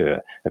becomes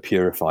pure. A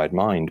purified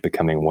mind,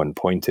 becoming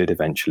one-pointed,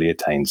 eventually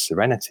attains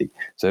serenity.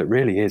 So it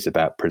really is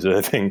about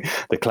preserving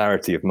the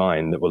clarity of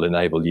mind that will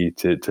enable you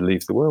to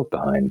leave the world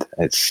behind.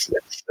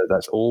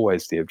 That's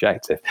always the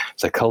objective.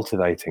 So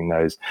cultivating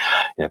those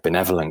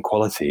benevolent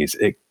qualities,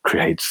 it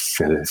creates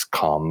this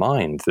calm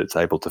mind that's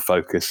able to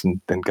focus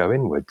and go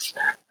inwards,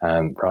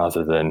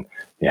 rather than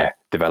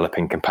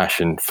developing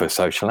compassion for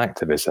social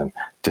activism.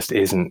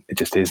 It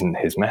just isn't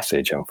his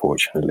message,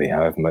 unfortunately,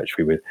 however much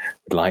we would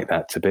like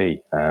that to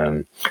be.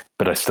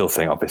 But I still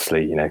think,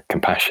 obviously,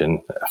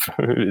 compassion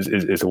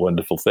is a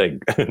wonderful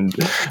thing.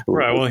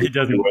 Right. Well, he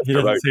doesn't say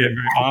it very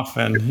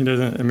often. He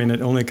doesn't. I mean,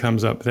 it only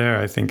comes up there,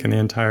 I think, in the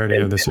entirety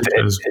of the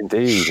sutras.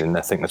 Indeed, and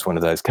I think that's one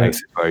of those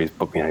cases where he's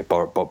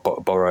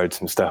borrowed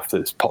some stuff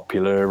that's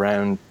popular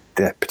around,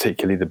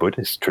 particularly the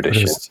Buddhist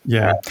tradition.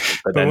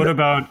 But what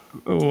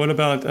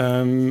about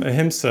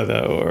ahimsa,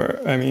 though? Or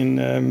I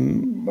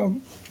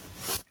mean,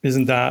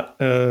 isn't that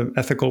an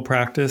ethical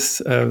practice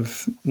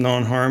of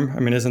non-harm? I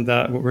mean, isn't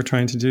that what we're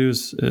trying to do?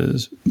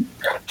 Is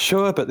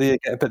Sure, but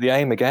the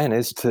aim again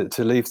is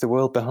to leave the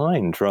world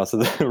behind rather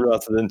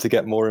than to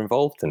get more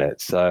involved in it.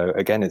 So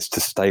again, it's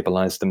to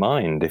stabilize the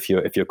mind. If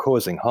you're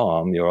causing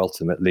harm, you're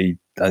ultimately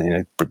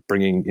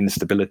bringing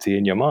instability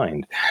in your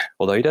mind.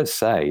 Although he does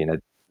say,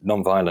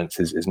 non-violence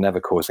is never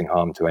causing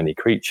harm to any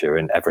creature,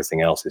 and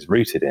everything else is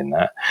rooted in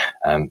that.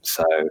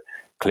 So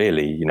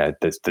clearly,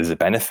 there's a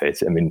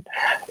benefit. I mean,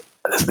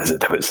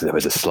 there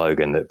was a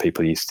slogan that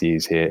people used to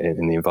use here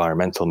in the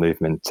environmental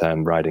movement,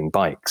 riding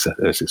bikes.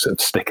 There's a sort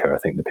of sticker I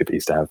think that people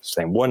used to have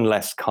saying "one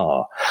less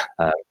car."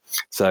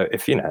 So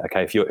if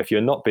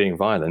you're not being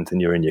violent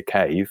and you're in your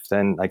cave,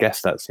 then I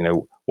guess that's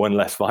one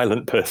less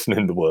violent person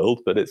in the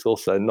world. But it's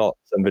also not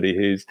somebody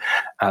who's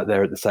out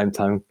there at the same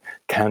time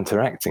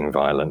counteracting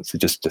violence,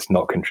 just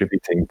not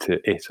contributing to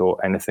it or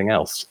anything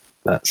else.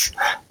 That's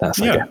I guess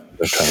what I'm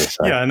trying to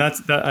say. Yeah, and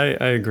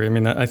I agree. I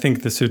mean, I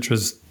think the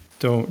sutras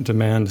don't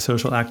demand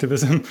social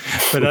activism,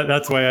 but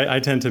that's why I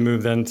tend to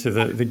move then to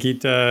the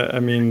Gita. I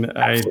mean,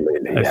 I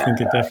think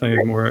it definitely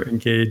is more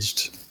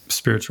engaged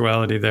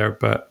spirituality there,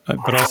 but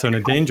also in a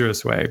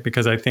dangerous way,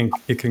 because I think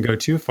it can go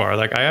too far.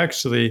 Like I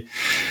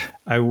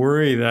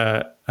worry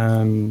that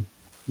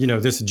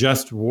this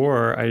just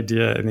war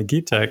idea in the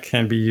Gita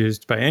can be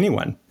used by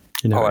anyone.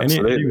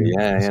 Absolutely.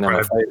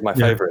 My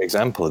favorite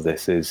example of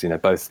this is,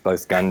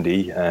 both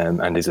Gandhi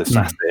and his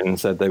assassin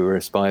said they were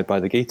inspired by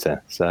the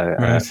Gita. So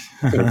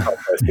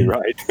you're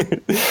right.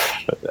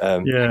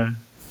 But,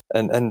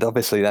 And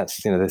obviously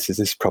that's this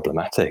is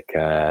problematic.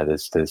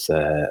 There's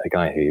a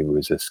guy who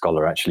was a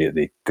scholar actually at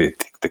the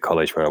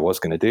college where I was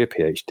going to do a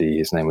PhD.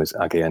 His name was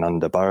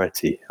Agyananda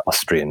Bharati,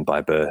 Austrian by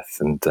birth,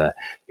 and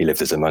he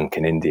lived as a monk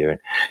in India. And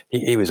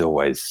he was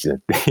always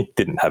he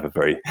didn't have a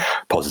very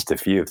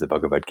positive view of the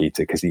Bhagavad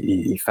Gita because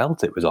he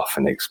felt it was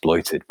often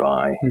exploited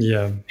by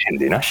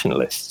Hindu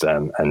nationalists.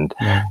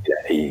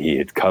 He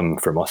had come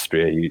from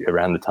Austria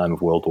around the time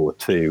of World War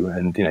II,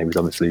 and he was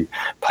obviously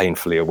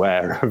painfully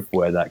aware of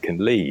where that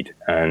can lead.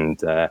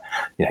 And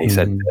he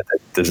said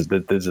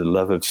that there's a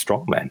love of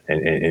strongmen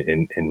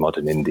in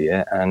modern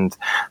India, and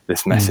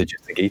this message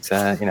of the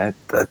Gita,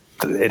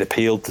 it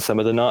appealed to some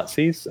of the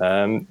Nazis.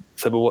 Some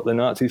of what the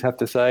Nazis have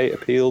to say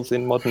appeals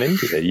in modern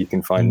India. You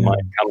can find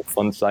Mein Kampf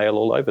on sale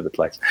all over the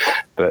place.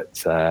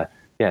 But I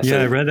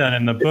read that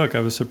in the book. I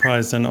was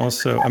surprised. And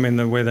also, I mean,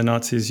 the way the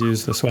Nazis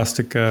use the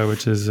swastika,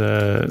 which is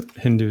a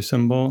Hindu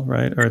symbol,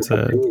 right? Or it's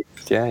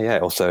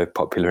also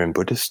popular in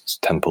Buddhist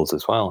temples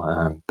as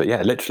well. But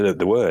literally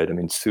the word, I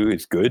mean, su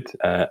is good.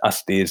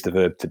 Asti is the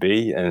verb to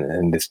be.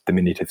 And this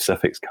diminutive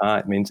suffix ka,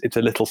 it means it's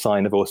a little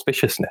sign of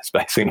auspiciousness,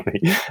 basically.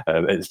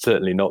 It's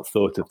certainly not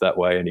thought of that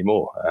way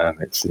anymore.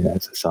 It's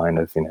a sign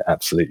of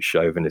absolute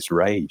chauvinist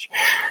rage.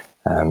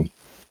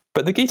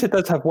 But the Gita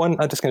does have one.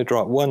 I'm just going to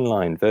draw up one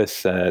line,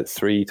 verse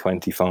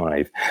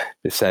 325.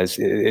 It says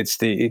it's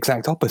the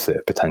exact opposite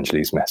of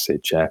Patanjali's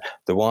message.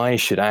 The wise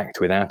should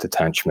act without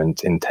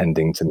attachment,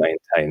 intending to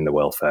maintain the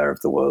welfare of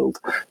the world.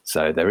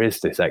 So there is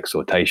this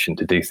exhortation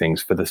to do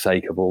things for the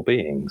sake of all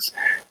beings.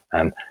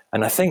 And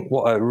I think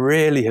what I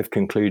really have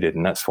concluded,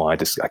 and that's why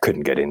I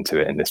couldn't get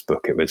into it in this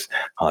book. It was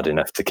hard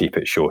enough to keep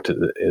it short in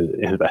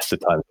the best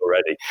of times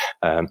already.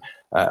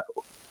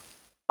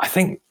 I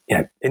think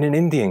in an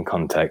Indian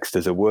context,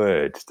 there's a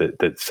word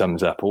that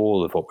sums up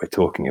all of what we're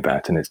talking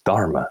about, and it's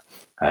dharma,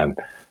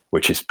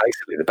 which is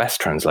basically the best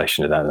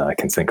translation of that I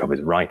can think of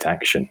is right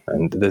action.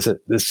 And there's a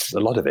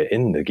lot of it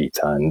in the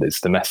Gita, and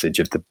it's the message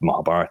of the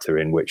Mahabharata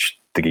in which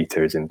the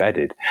Gita is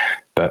embedded.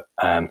 But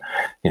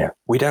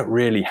we don't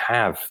really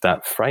have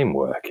that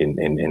framework in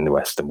the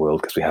Western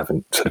world because we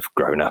haven't sort of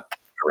grown up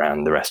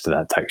around the rest of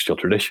that textual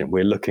tradition.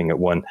 We're looking at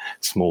one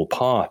small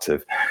part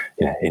of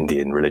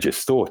Indian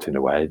religious thought, in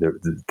a way,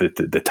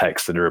 the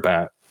texts that are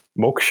about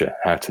moksha,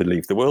 how to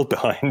leave the world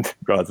behind,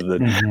 rather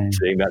than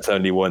seeing that's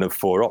only one of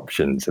four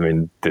options. I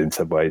mean, in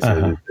some ways,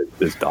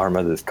 there's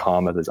dharma, there's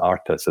karma, there's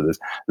artha. So there's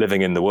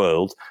living in the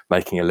world,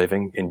 making a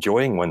living,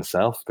 enjoying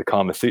oneself, the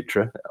Kama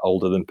Sutra,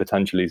 older than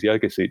Patanjali's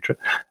Yoga Sutra.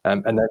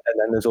 And then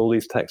there's all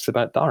these texts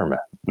about dharma,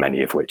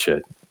 many of which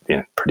are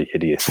pretty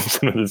hideous in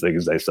some of the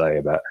things they say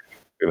about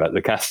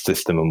the caste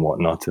system and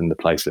whatnot and the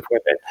place of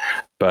women.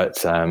 But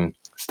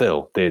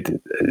still,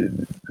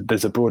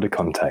 there's a broader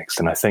context.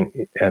 And I think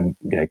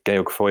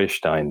Georg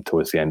Feuerstein,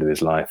 towards the end of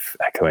his life,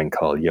 echoing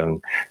Carl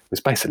Jung,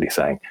 was basically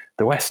saying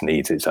the West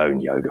needs its own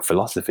yoga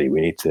philosophy.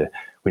 We need to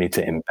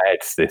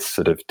embed this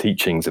sort of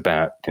teachings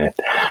about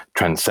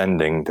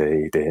transcending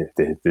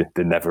the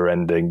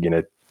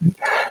never-ending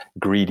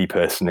greedy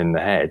person in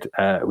the head.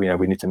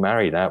 We need to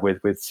marry that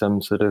with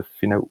some sort of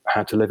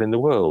how to live in the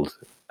world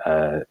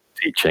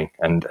teaching,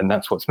 and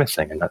that's what's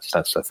missing. And that's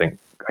I think,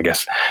 I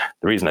guess,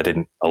 the reason I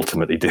didn't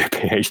ultimately do a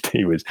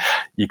PhD was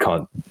you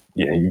can't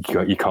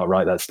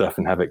write that stuff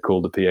and have it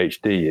called a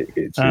PhD.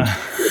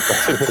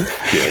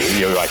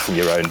 You're writing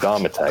your own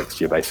Dharma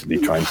text. You're basically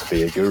trying to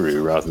be a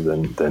guru rather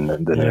than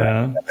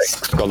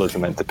scholars are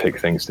meant to pick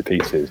things to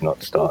pieces,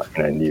 not start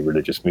new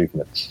religious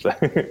movements.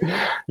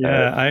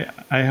 I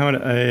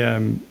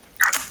had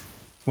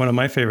one of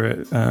my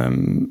favorite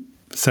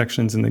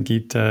sections in the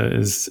Gita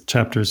is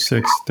chapter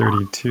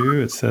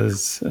 6:32. It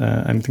says,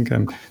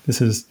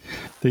 this is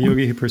the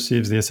yogi who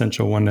perceives the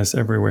essential oneness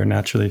everywhere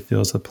naturally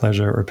feels the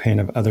pleasure or pain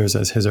of others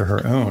as his or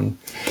her own.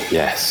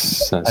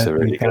 Yes, that's a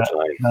really good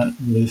line. That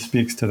really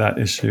speaks to that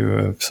issue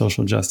of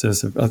social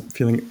justice, of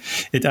feeling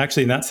it.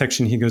 Actually, in that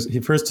section, he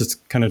first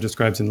just kind of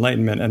describes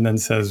enlightenment and then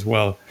says,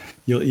 well,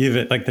 you'll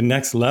even, like, the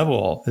next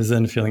level is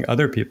then feeling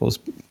other people's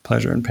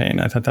pleasure and pain.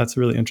 I thought that's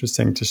really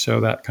interesting to show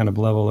that kind of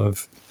level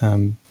of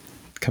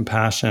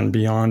compassion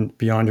beyond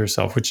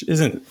yourself, which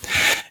isn't,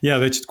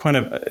 it's kind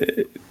of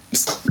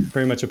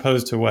very much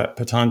opposed to what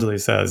Patanjali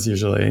says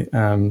usually,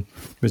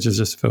 which is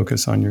just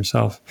focus on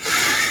yourself.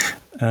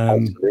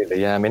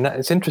 Absolutely, yeah. I mean,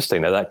 it's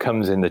interesting that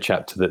comes in the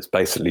chapter that's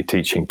basically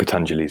teaching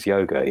Patanjali's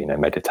yoga,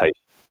 meditation.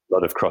 A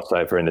lot of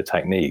crossover in the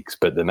techniques,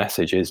 but the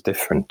message is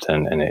different,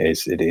 and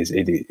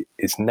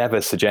it's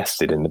never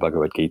suggested in the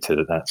Bhagavad Gita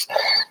that that's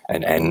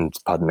an end,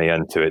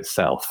 unto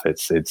itself.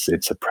 It's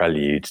a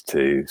prelude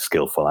to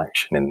skillful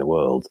action in the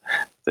world.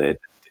 The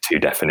two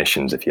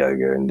definitions of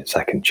yoga in the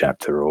second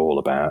chapter are all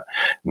about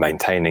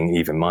maintaining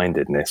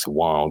even-mindedness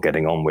while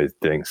getting on with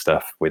doing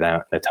stuff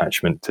without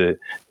attachment to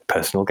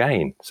personal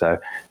gain. So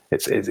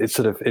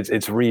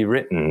it's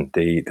rewritten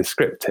the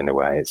script in a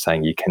way. It's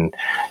saying you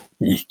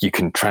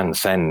can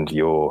transcend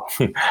your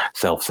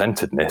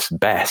self-centeredness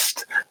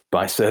best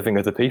by serving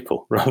other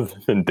people rather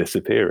than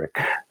disappearing.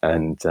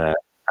 And I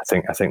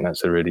think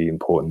that's a really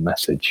important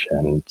message.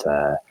 And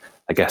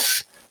I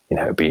guess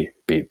be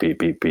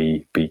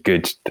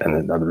good.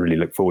 And I really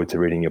look forward to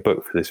reading your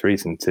book for this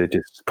reason, to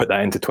just put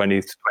that into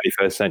 20th to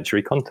 21st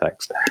century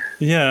context.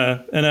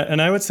 Yeah.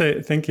 And I would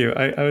say, thank you.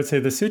 I would say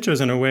the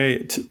sutras, in a way,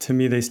 to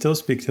me, they still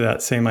speak to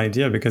that same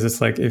idea, because it's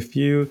like, if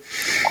you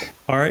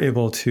are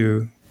able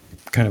to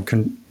kind of,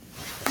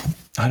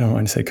 I don't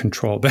want to say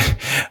control, but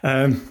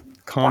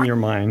calm your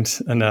mind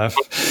enough,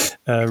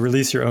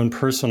 release your own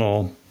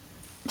personal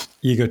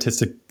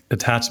egotistic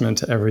attachment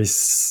to every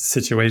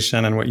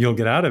situation and what you'll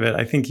get out of it,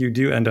 I think you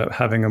do end up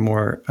having a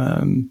more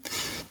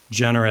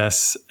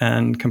generous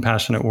and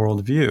compassionate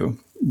worldview,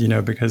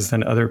 because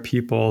then other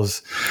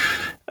people's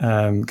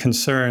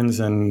concerns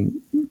and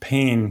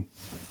pain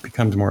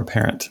becomes more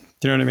apparent.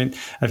 Do you know what I mean?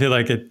 I feel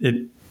like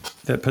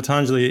that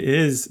Patanjali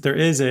there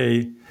is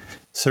a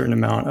certain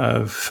amount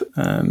of,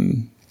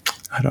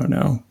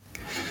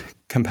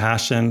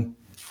 compassion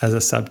as a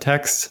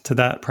subtext to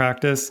that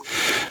practice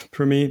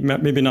for me.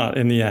 Maybe not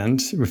in the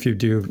end, if you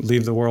do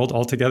leave the world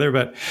altogether,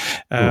 but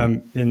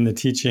in the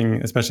teaching,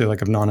 especially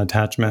like of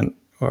non-attachment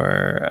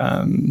or,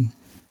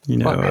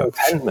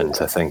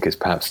 contentment, I think, is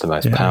perhaps the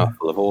most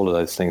powerful of all of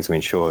those things. I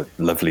mean, sure,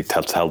 lovely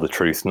to tell the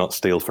truth, not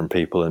steal from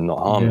people and not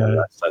harm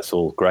them. That's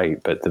all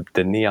great. But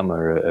the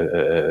niyama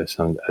of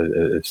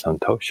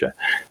santosha,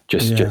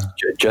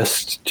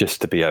 just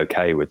to be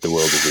okay with the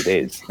world as it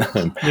is.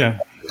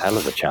 Hell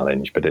of a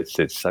challenge, but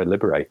it's so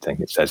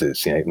liberating. It says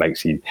it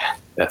makes you,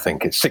 I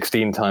think it's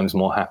 16 times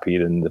more happy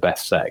than the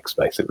best sex,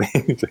 basically.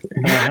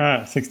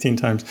 16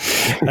 times.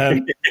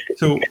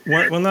 So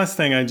one last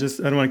thing, I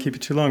don't want to keep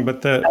it too long,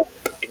 but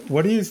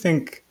what do you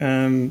think?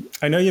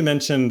 I know you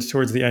mentioned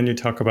towards the end, you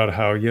talk about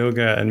how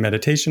yoga and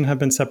meditation have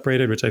been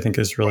separated, which I think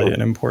is really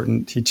an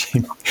important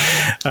teaching,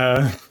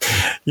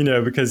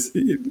 because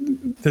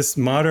this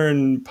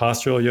modern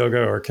postural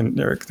yoga or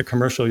the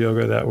commercial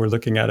yoga that we're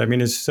looking at, I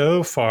mean, is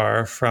so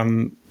far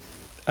from,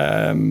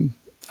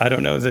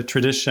 the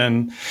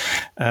tradition.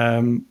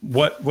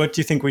 What do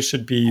you think we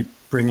should be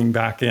bringing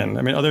back in?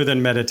 I mean, other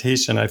than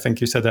meditation, I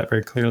think you said that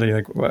very clearly.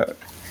 Like, what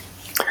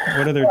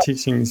other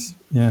teachings?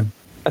 Yeah.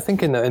 I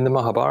think in the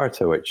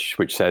Mahabharata, which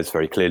says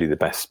very clearly the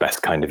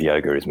best kind of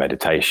yoga is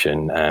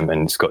meditation, and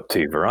it's got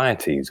two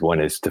varieties.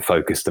 One is to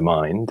focus the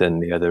mind,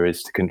 and the other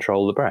is to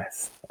control the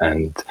breath.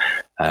 And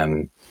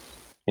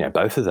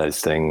both of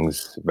those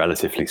things,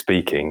 relatively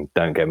speaking,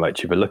 don't get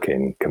much of a look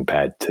in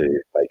compared to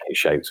making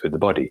shapes with the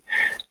body,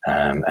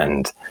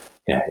 and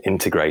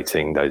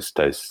integrating those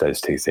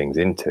two things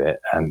into it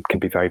can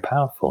be very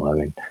powerful. I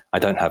mean, I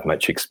don't have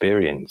much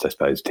experience, I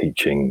suppose,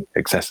 teaching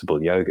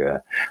accessible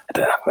yoga. I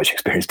don't have much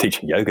experience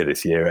teaching yoga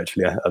this year,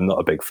 actually. I'm not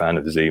a big fan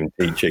of Zoom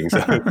teaching, so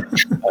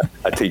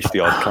I teach the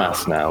odd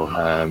class now.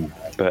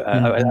 But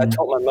I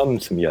taught my mum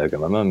some yoga.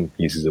 My mum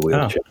uses a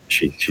wheelchair.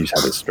 She's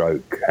had a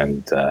stroke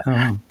and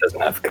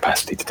doesn't have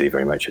capacity to do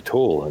very much at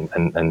all.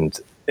 And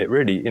it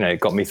really, it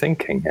got me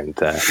thinking. And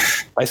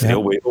basically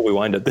all we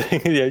wind up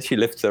doing, she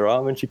lifts her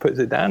arm and she puts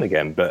it down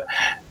again. But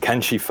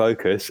can she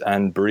focus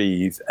and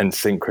breathe and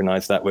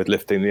synchronize that with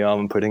lifting the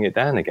arm and putting it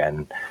down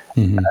again?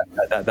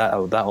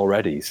 That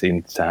already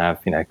seems to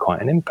have,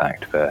 quite an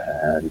impact for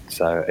her. And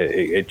so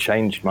it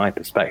changed my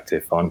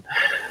perspective on,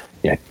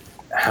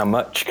 how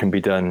much can be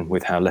done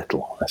with how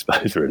little, I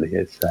suppose, really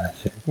is.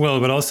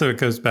 Well, but also it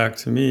goes back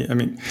to me. I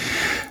mean,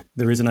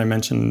 the reason I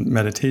mention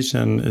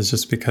meditation is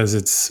just because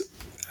it's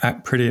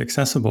pretty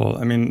accessible.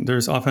 I mean,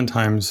 there's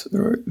oftentimes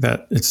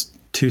that it's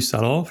too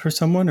subtle for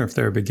someone, or if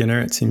they're a beginner,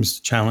 it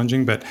seems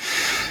challenging. But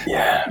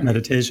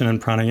meditation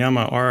and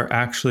pranayama are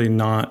actually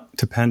not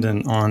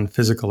dependent on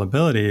physical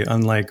ability,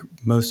 unlike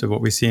most of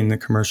what we see in the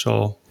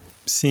commercial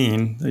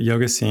scene, the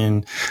yoga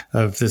scene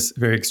of this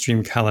very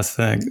extreme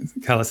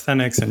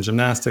calisthenics and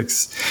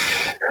gymnastics.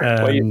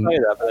 Well, you say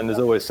that, but then there's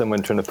always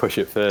someone trying to push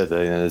it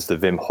further. There's the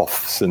Wim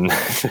Hofs and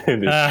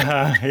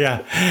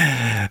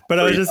yeah. But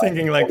I was just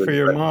thinking, like, for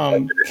your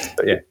mom,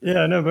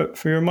 but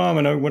for your mom,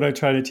 and what I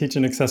try to teach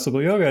in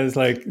accessible yoga is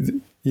like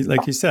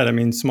you said, I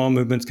mean, small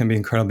movements can be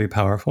incredibly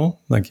powerful,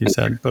 like you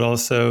said, but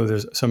also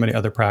there's so many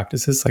other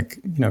practices like,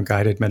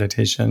 guided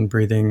meditation,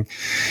 breathing,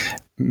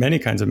 many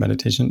kinds of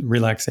meditation,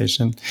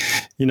 relaxation,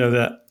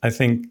 that I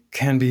think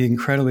can be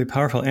incredibly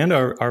powerful and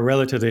are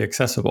relatively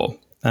accessible,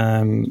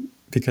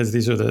 because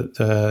these are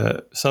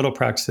the subtle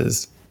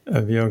practices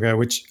of yoga,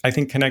 which I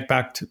think connect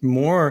back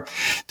more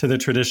to the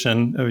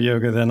tradition of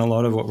yoga than a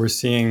lot of what we're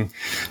seeing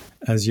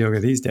as yoga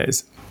these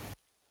days.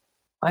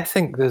 I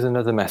think there's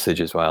another message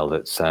as well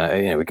that's,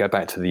 we go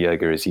back to the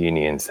yoga as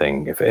union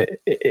thing.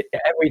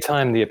 Every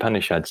time the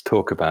Upanishads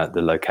talk about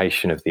the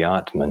location of the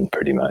Atman,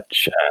 pretty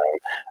much,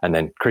 and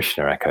then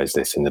Krishna echoes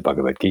this in the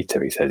Bhagavad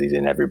Gita. He says he's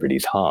in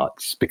everybody's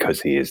hearts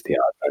because he is the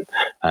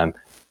Atman.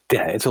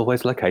 It's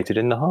always located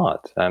in the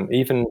heart.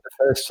 Even the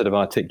first sort of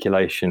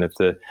articulation of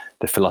the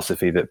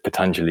philosophy that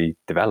Patanjali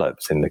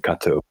develops in the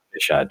Katha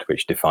Upanishad,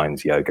 which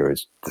defines yoga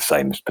as the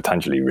same as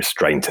Patanjali,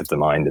 restraint of the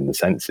mind and the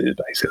senses,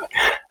 basically.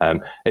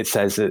 It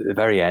says at the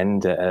very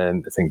end, I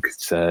think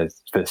it's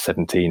verse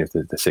 17 of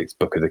the sixth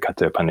book of the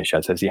Katha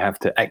Upanishad, says you have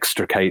to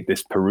extricate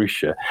this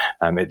Purusha.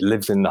 It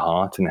lives in the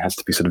heart and it has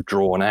to be sort of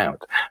drawn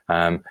out.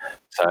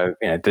 So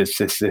there's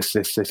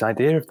this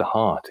idea of the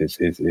heart is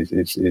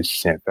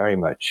very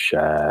much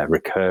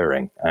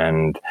recurring,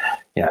 and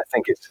I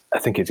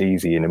think it's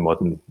easy in a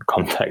modern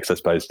context, I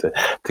suppose, to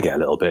get a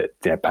little bit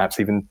perhaps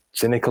even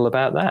cynical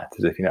about that,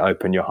 as if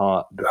open your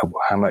heart,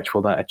 how much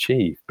will that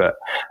achieve? But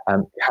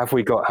have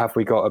we got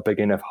a big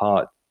enough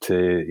heart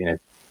to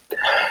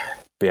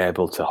be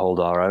able to hold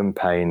our own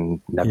pain,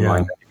 never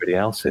mind anybody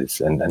else's,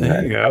 and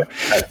there you go.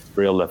 That's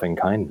real loving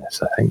kindness,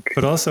 I think.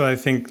 But also, I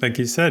think, like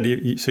you said,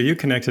 you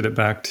connected it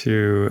back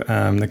to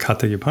the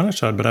Katha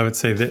Upanishad, but I would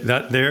say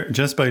that there,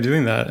 just by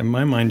doing that, in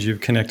my mind,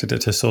 you've connected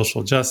it to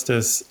social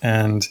justice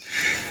and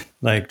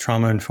like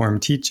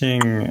trauma-informed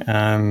teaching,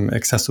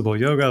 accessible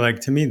yoga.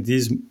 Like, to me,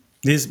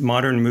 these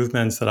modern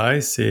movements that I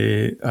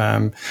see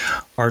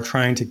are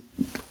trying to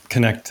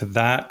connect to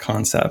that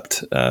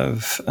concept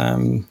of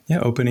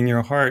opening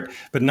your heart,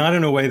 but not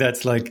in a way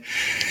that's like,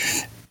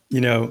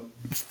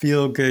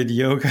 feel good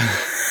yoga.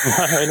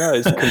 I know,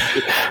 it's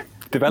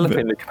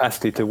developing the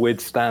capacity to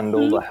withstand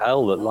all the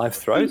hell that life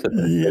throws at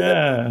us.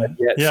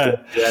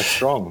 Yeah,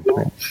 strong.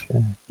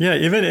 Yeah,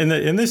 even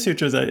in the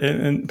sutras,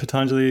 in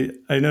Patanjali,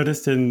 I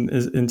noticed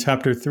in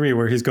chapter 3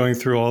 where he's going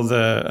through all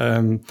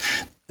the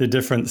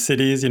different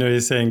cities,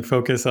 he's saying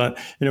focus on,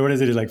 what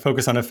is it? Like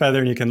focus on a feather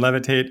and you can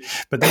levitate.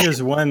 But then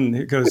there's one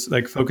who goes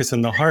like focus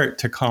on the heart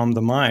to calm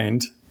the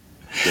mind.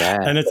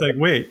 Yeah. And it's like,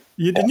 wait,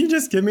 didn't you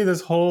just give me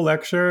this whole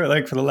lecture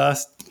like for the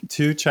last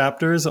 2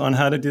 chapters on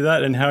how to do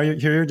that? And how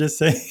you're just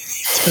saying,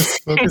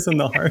 just focus on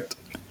the heart.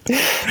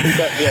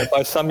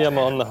 By samyama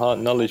on the heart,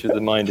 knowledge of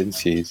the mind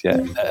ensues.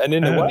 Yeah, and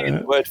in a way,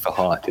 the word for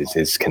heart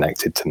is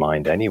connected to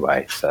mind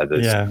anyway. So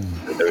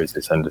there is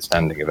this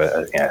understanding of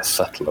a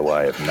subtler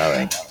way of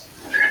knowing.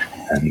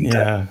 And,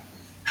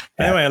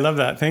 Anyway, I love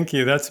that. Thank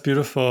you. That's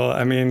beautiful.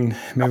 I mean,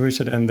 maybe we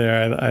should end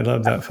there. I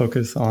love that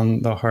focus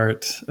on the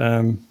heart.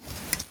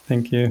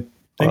 Thank you.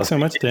 Thanks so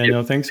much,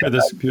 Daniel. Thanks for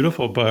this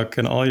beautiful book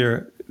and all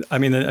the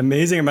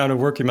amazing amount of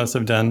work you must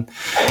have done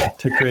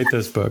to create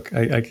this book.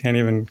 I can't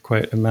even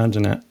quite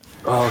imagine it.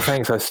 Oh,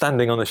 thanks. I was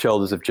standing on the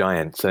shoulders of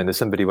giants. And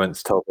somebody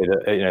once told me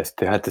that,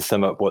 they had to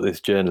sum up what this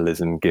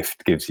journalism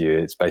gift gives you.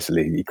 It's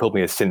basically, he called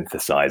me a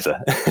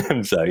synthesizer.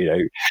 And so,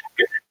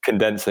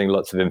 condensing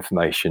lots of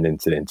information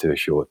into a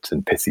short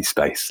and pithy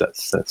space.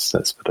 That's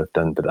what I've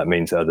done. But that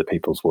means that other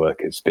people's work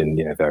has been,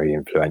 very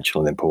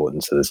influential and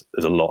important. So there's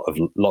a lot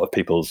of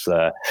people's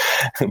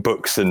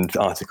books and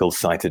articles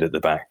cited at the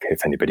back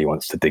if anybody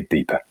wants to dig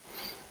deeper.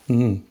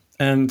 Mm.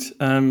 And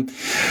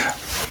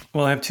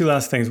I have 2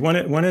 last things.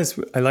 One is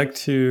I like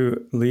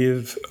to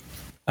leave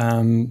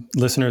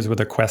listeners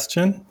with a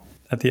question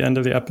at the end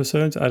of the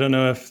episodes. I don't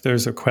know if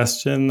there's a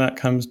question that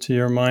comes to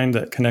your mind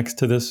that connects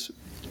to this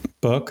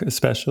book,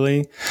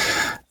 especially.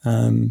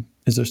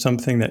 Is there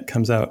something that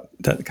comes out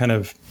that kind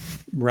of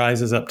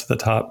rises up to the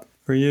top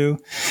for you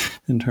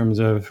in terms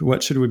of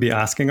what should we be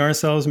asking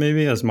ourselves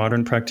maybe as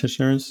modern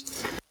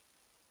practitioners?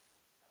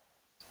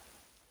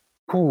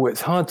 Oh,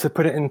 it's hard to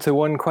put it into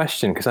one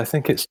question because I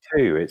think it's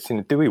 2. It's,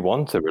 do we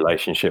want a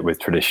relationship with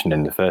tradition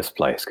in the first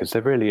place? Because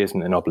there really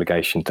isn't an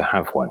obligation to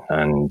have one.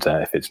 And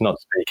if it's not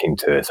speaking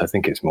to us, I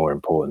think it's more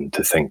important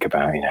to think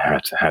about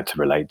how to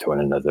relate to one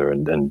another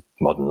and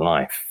modern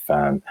life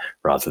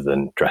rather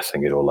than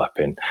dressing it all up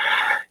in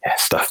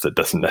stuff that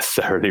doesn't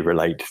necessarily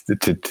relate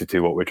to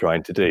what we're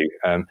trying to do.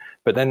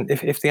 But then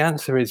if the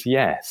answer is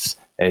yes,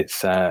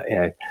 it's,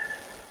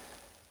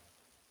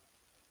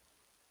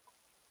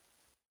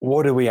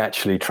 what are we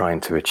actually trying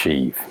to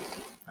achieve?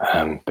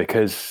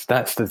 Because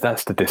that's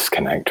the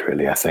disconnect,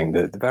 really. I think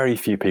that very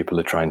few people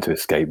are trying to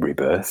escape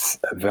rebirth.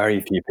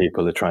 Very few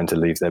people are trying to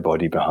leave their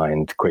body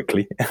behind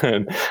quickly,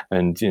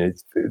 and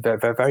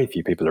very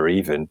few people are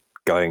even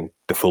going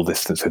the full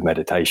distance with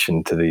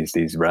meditation to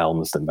these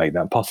realms that make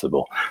that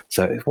possible.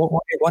 So,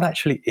 what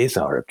actually is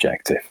our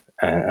objective?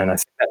 And I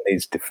think that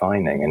needs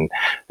defining, and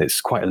it's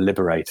quite a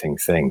liberating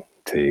thing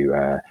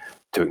to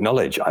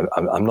acknowledge.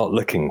 I'm not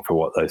looking for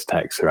what those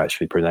texts are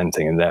actually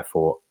presenting, and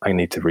therefore I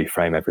need to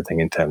reframe everything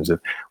in terms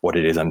of what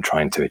it is I'm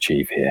trying to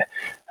achieve here.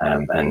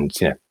 And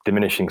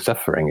diminishing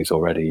suffering is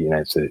already,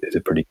 it's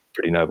a pretty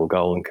noble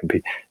goal and can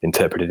be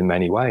interpreted in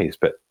many ways.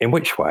 But in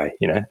which way,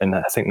 And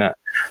I think that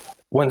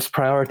once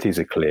priorities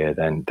are clear,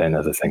 then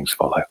other things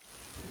follow.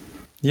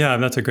 Yeah,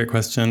 that's a great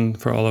question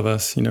for all of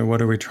us.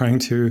 What are we trying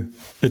to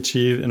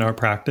achieve in our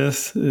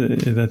practice?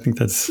 I think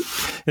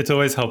it's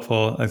always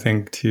helpful, I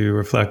think, to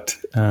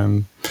reflect.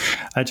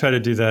 I try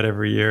to do that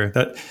every year.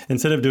 That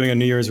instead of doing a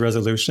New Year's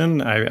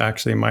resolution, I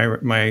actually,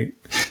 my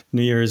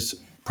New Year's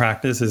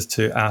practice is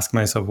to ask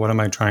myself, what am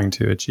I trying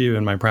to achieve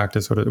in my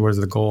practice? What is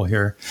the goal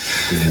here?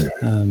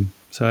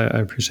 So I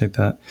appreciate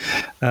that.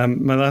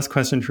 My last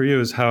question for you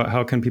is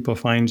how can people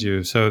find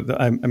you? So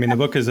the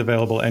book is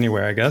available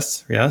anywhere, I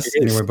guess. Yes,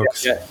 anywhere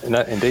books. Yeah,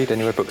 no, indeed,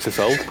 anywhere books are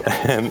sold.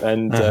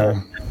 And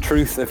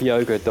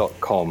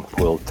truthofyoga.com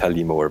will tell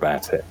you more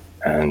about it.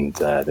 And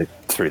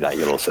through that,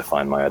 you'll also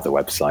find my other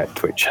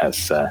website, which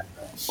has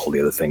all the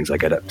other things I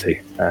get up to.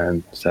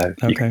 So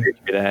you can reach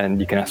me there,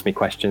 and you can ask me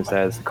questions.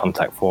 There's a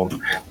contact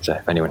form. So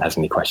if anyone has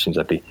any questions,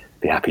 I'd be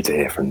happy to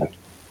hear from them.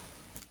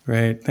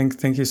 Great.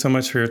 Thank you so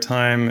much for your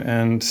time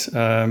and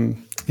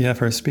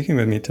for speaking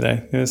with me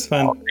today. It was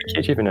fun. Thank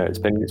you, Jivana. It's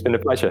been a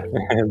pleasure.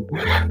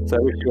 So I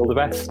wish you all the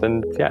best,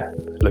 and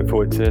look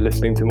forward to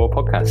listening to more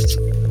podcasts.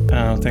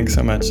 Oh, thanks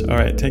so much. All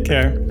right, take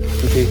care.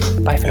 You too.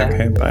 Bye for now.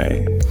 Okay,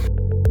 bye.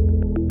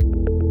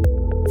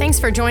 Thanks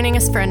for joining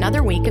us for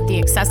another week of the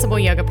Accessible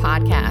Yoga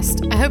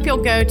Podcast. I hope you'll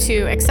go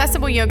to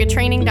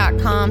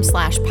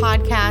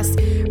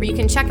accessibleyogatraining.com/podcast, where you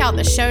can check out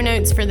the show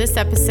notes for this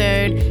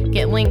episode,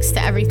 get links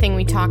to everything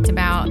we talked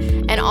about,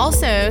 and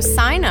also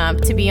sign up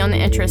to be on the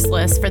interest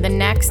list for the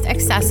next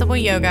Accessible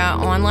Yoga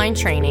online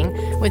training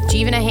with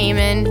Jivana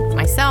Heyman,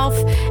 myself,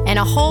 and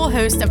a whole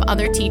host of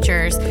other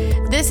teachers.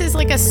 This is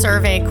like a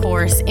survey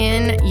course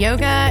in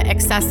yoga,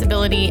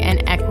 accessibility,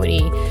 and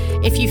equity.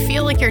 If you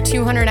feel like your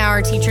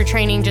 200-hour teacher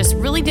training just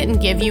really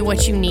didn't give you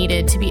what you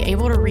needed to be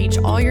able to reach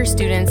all your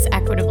students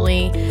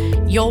equitably,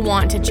 you'll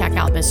want to check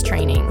out this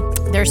training.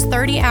 There's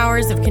 30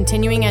 hours of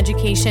continuing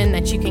education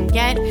that you can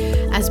get,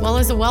 as well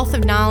as a wealth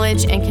of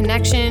knowledge and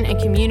connection and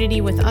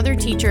community with other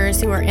teachers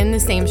who are in the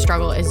same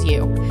struggle as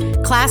you.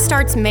 Class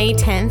starts May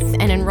 10th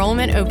and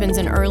enrollment opens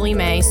in early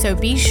May, so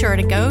be sure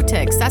to go to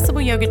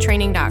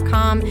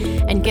accessibleyogatraining.com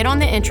and get on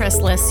the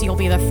interest list so you'll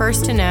be the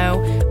first to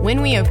know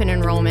when we open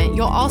enrollment.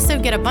 You'll also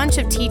get a bunch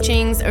of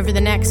teachings over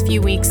the next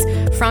few weeks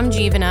from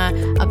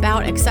Jivana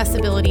about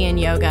accessibility in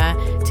yoga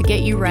to get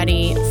you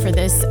ready for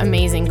this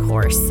amazing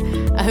course.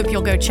 I hope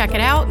you'll go check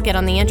it out, get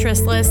on the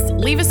interest list,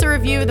 leave us a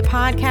review of the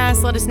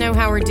podcast, let us know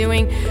how we're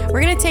doing.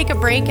 We're going to take a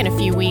break in a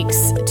few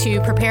weeks to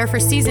prepare for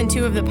season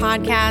 2 of the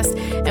podcast,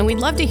 and we'd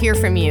love to hear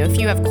from you. If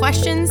you have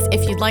questions,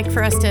 if you'd like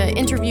for us to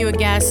interview a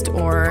guest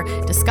or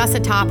discuss a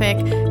topic,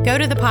 go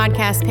to the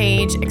podcast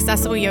page,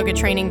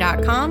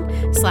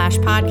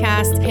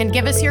 accessibleyogatraining.com/podcast, and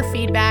give us your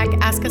feedback,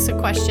 ask us a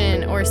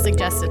question, or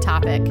suggest a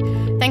topic.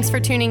 Thanks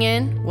for tuning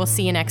in. We'll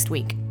see you next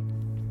week.